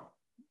 I'm not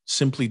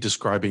simply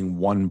describing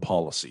one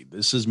policy.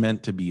 This is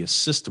meant to be a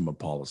system of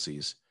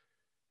policies,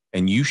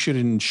 and you should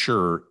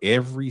ensure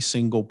every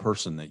single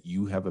person that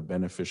you have a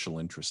beneficial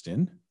interest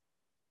in,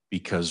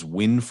 because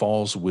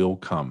windfalls will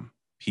come.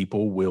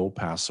 People will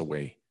pass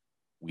away.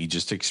 We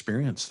just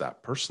experienced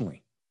that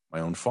personally.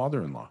 My own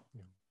father-in-law,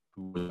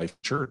 who was life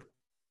insured,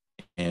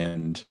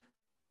 and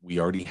we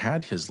already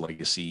had his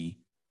legacy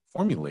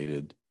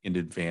formulated in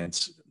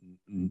advance,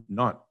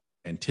 not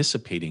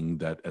anticipating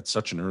that at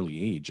such an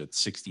early age, at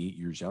 68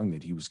 years young,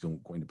 that he was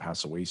going to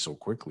pass away so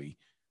quickly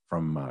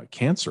from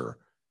cancer.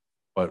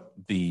 But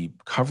the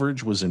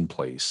coverage was in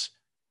place.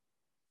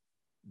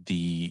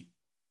 The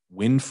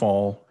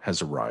windfall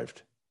has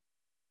arrived.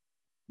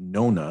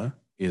 Nona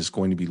is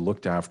going to be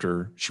looked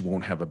after. She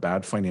won't have a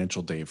bad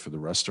financial day for the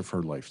rest of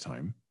her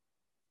lifetime.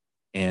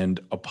 And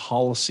a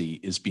policy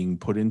is being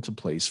put into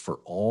place for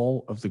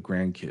all of the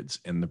grandkids,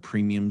 and the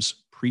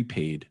premiums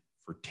prepaid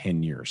for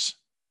 10 years.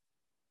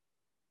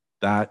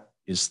 That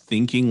is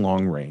thinking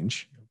long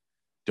range.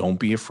 Don't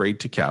be afraid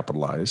to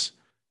capitalize.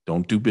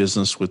 Don't do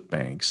business with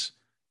banks.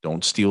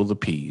 Don't steal the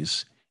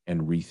peas,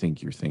 and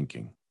rethink your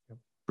thinking.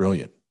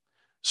 Brilliant.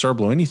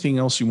 Sarblo, anything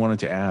else you wanted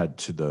to add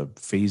to the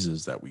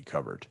phases that we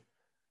covered?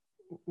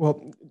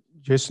 Well,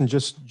 Jason,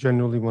 just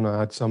generally want to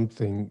add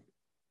something.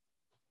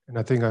 And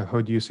I think I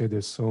heard you say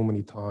this so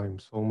many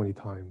times,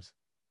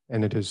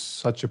 and it is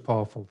such a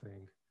powerful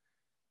thing.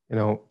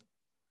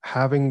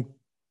 Having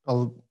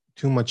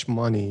too much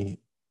money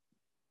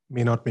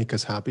may not make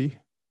us happy,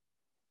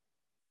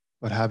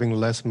 but having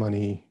less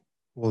money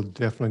will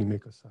definitely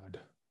make us sad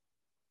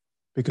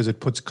because it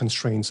puts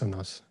constraints on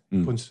us,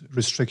 puts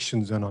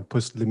restrictions on us,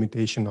 puts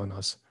limitation on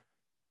us.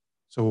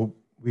 So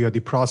we are the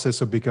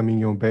process of becoming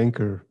your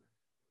banker.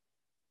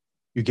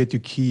 You get to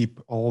keep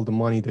all the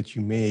money that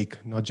you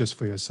make, not just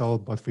for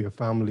yourself, but for your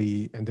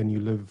family. And then you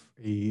live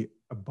a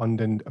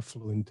abundant,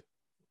 affluent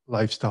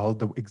lifestyle,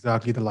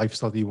 exactly the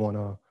lifestyle that you want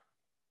to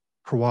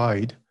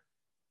provide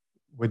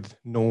with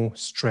no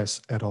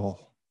stress at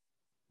all.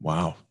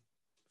 Wow.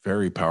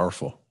 Very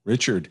powerful.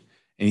 Richard,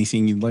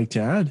 anything you'd like to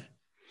add?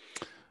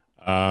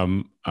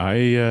 I'm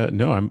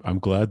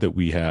glad that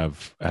we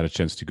have had a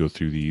chance to go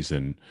through these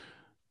and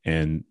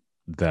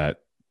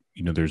that,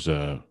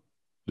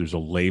 there's a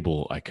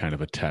label I kind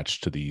of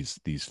attached to these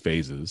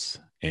phases.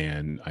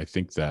 And I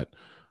think that,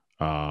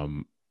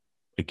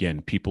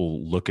 again,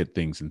 people look at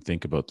things and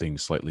think about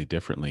things slightly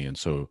differently. And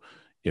so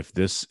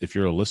if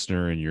you're a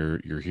listener and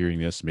you're hearing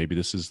this, maybe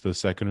this is the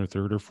second or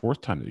third or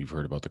fourth time that you've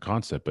heard about the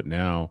concept, but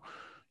now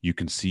you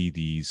can see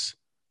these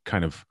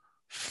kind of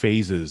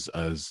phases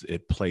as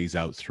it plays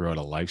out throughout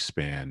a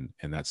lifespan.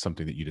 And that's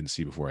something that you didn't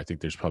see before. I think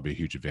there's probably a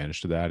huge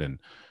advantage to that. And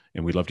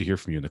we'd love to hear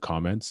from you in the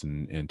comments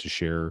and to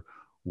share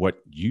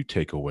what you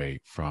take away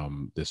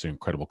from this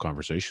incredible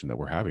conversation that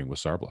we're having with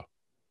Sarblo.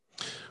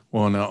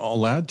 Well, now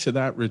I'll add to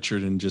that,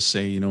 Richard, and just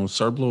say,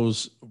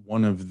 Sarblo's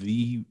one of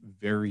the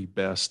very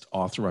best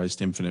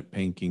authorized infinite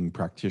banking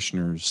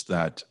practitioners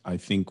that I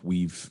think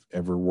we've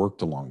ever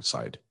worked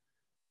alongside.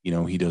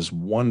 He does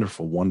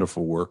wonderful,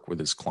 wonderful work with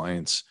his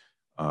clients.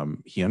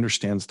 He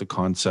understands the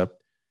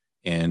concept,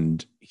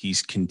 and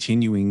he's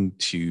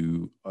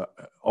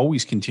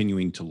always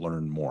continuing to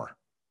learn more.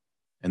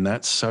 And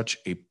that's such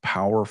a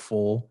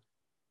powerful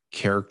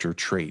character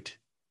trait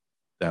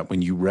that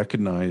when you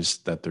recognize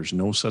that there's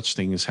no such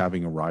thing as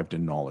having arrived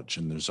in knowledge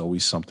and there's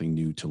always something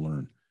new to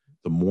learn,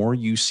 the more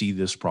you see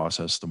this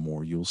process, the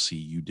more you'll see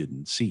you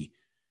didn't see.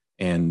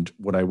 And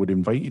what I would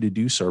invite you to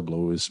do,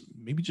 Sarblo, is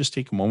maybe just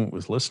take a moment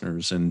with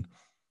listeners and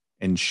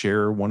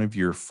share one of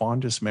your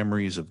fondest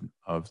memories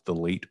of the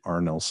late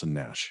R. Nelson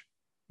Nash.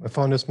 My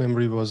fondest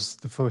memory was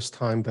the first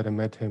time that I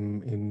met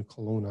him in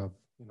Kelowna.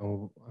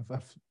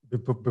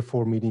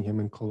 Before meeting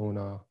him in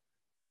Kelowna,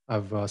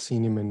 I've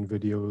seen him in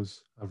videos.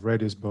 I've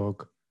read his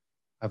book.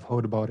 I've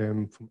heard about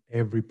him from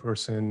every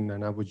person.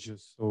 And I was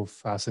just so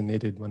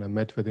fascinated when I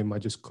met with him. I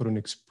just couldn't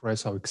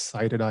express how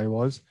excited I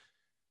was.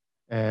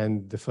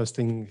 And the first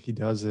thing he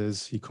does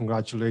is he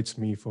congratulates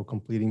me for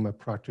completing my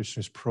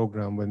practitioner's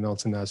program with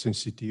Nelson Nash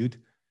Institute.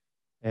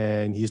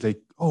 And he's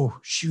like, "Oh,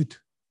 shoot,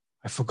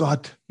 I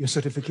forgot your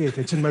certificate.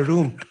 It's in my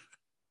room.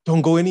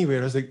 Don't go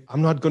anywhere." I was like,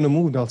 "I'm not going to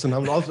move, Nelson.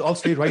 I'll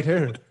stay right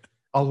here.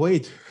 I'll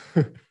wait."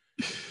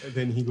 And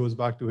then he goes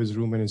back to his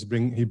room and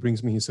he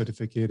brings me his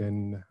certificate.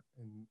 And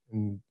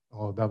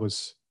that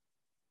was,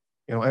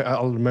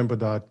 I'll remember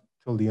that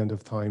till the end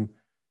of time.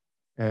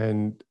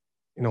 And,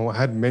 I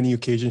had many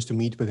occasions to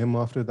meet with him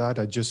after that.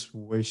 I just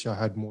wish I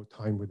had more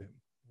time with him,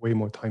 way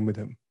more time with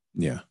him.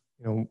 Yeah.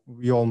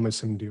 We all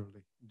miss him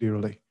dearly,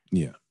 dearly.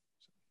 Yeah.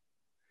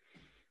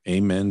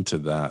 Amen to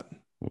that.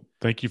 Well,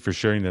 thank you for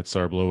sharing that,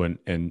 Sarblo.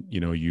 And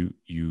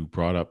you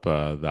brought up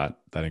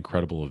that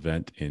incredible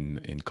event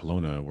in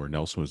Kelowna where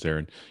Nelson was there.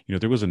 And,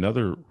 there was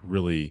another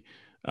really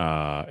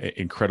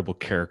incredible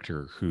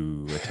character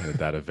who attended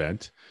that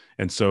event.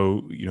 And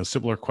so,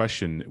 similar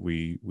question,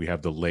 we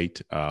have the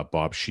late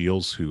Bob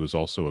Shields, who was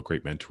also a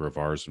great mentor of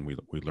ours, and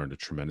we learned a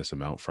tremendous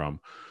amount from.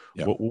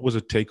 Yep. What was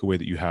a takeaway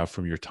that you have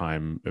from your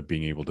time of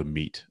being able to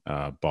meet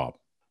Bob?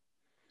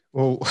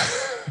 Well,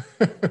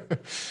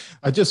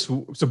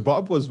 so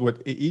Bob was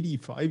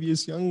 85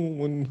 years young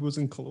when he was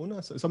in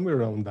Kelowna, so somewhere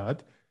around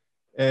that.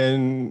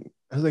 And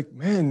I was like,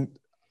 man,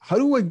 how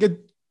do I get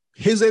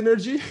his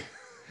energy?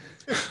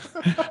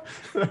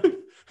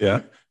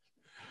 Yeah.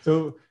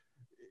 So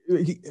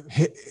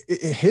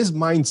his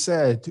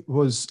mindset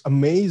was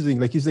amazing.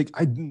 Like, he's like,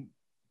 "I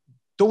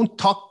don't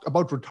talk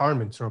about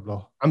retirement,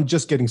 Sarblo. I'm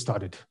just getting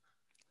started."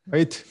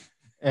 Right.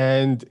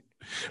 And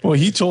well,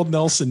 he told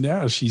Nelson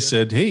Nash, he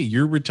said, "Hey,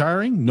 you're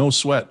retiring? No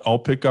sweat. I'll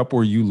pick up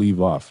where you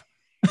leave off."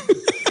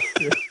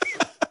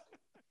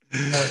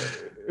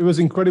 It was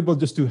incredible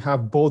just to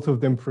have both of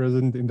them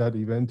present in that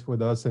event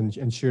with us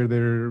and share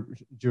their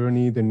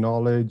journey, their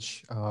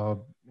knowledge.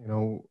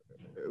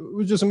 It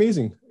was just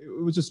amazing.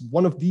 It was just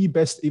one of the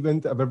best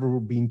events I've ever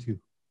been to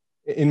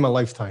in my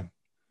lifetime.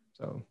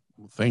 So,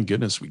 well, thank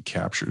goodness we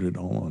captured it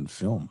all on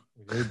film.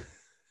 We did.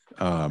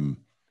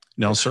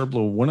 Now,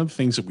 Sarblo, one of the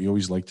things that we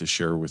always like to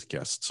share with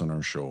guests on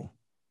our show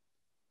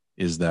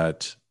is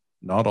that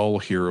not all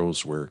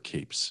heroes wear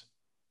capes.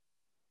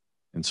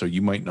 And so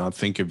you might not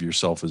think of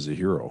yourself as a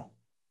hero,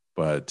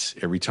 but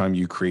every time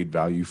you create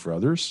value for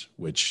others,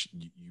 which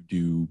you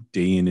do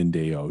day in and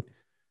day out,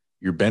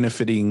 you're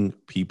benefiting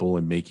people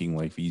and making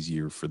life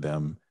easier for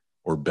them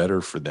or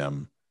better for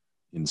them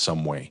in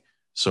some way.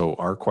 So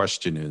our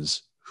question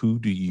is, who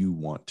do you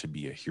want to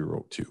be a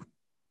hero to?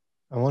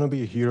 I want to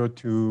be a hero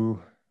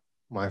to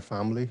my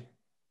family,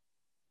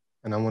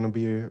 and I want to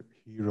be a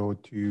hero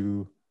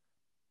to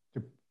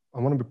I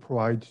want to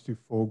provide to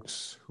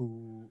folks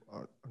who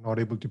are not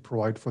able to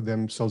provide for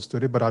themselves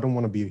today, but I don't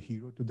want to be a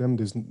hero to them.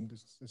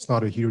 It's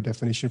not a hero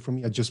definition for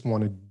me. I just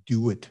want to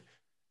do it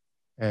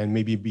and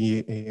maybe be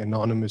an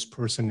anonymous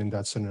person in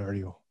that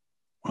scenario.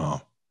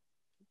 Wow.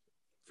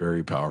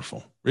 Very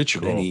powerful.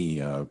 Richard,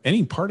 Cool.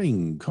 any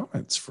parting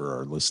comments for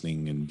our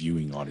listening and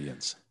viewing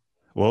audience?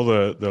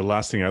 Well, the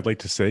last thing I'd like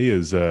to say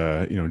is,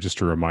 just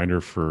a reminder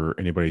for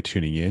anybody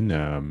tuning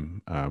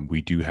in.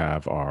 We do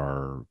have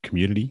our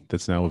community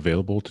that's now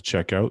available to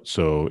check out.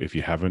 So if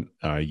you haven't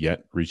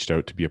yet reached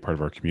out to be a part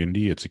of our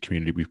community, it's a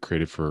community we've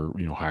created for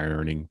high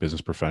earning business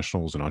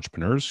professionals and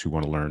entrepreneurs who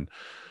want to learn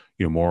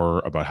more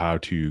about how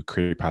to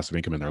create passive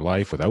income in their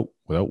life without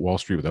Wall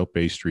Street, without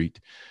Bay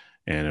Street.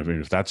 And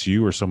if that's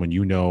you or someone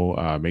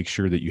make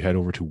sure that you head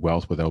over to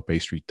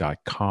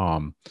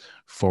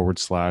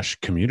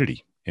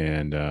wealthwithoutbaystreet.com/community.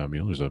 And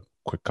there's a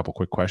couple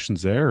quick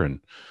questions there, and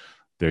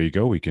there you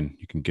go. You can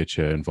get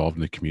you involved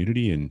in the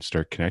community and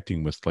start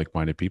connecting with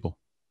like-minded people.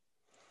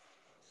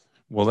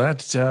 Well,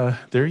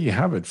 there you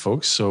have it,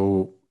 folks.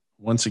 So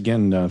once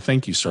again,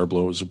 thank you,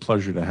 Sarblow. It was a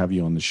pleasure to have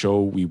you on the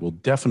show. We will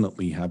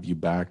definitely have you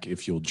back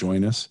if you'll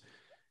join us.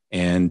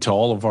 And to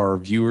all of our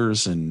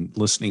viewers and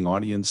listening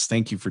audience,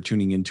 thank you for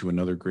tuning into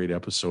another great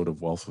episode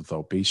of Wealth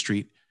Without Bay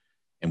Street.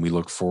 And we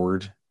look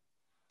forward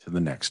to the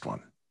next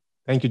one.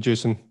 Thank you,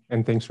 Jason.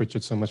 And thanks,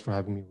 Richard, so much for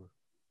having me.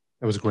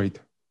 That was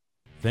great.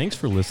 Thanks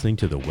for listening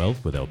to the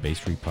Wealth Without Bay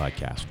Street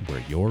podcast,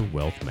 where your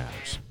wealth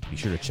matters. Be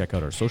sure to check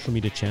out our social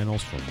media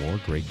channels for more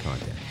great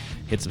content.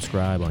 Hit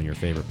subscribe on your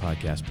favorite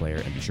podcast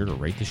player and be sure to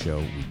rate the show.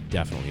 We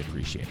definitely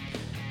appreciate it.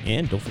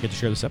 And don't forget to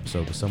share this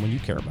episode with someone you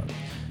care about.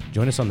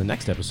 Join us on the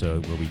next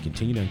episode where we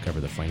continue to uncover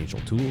the financial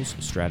tools,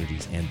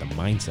 strategies, and the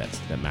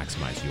mindsets that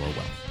maximize your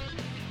wealth.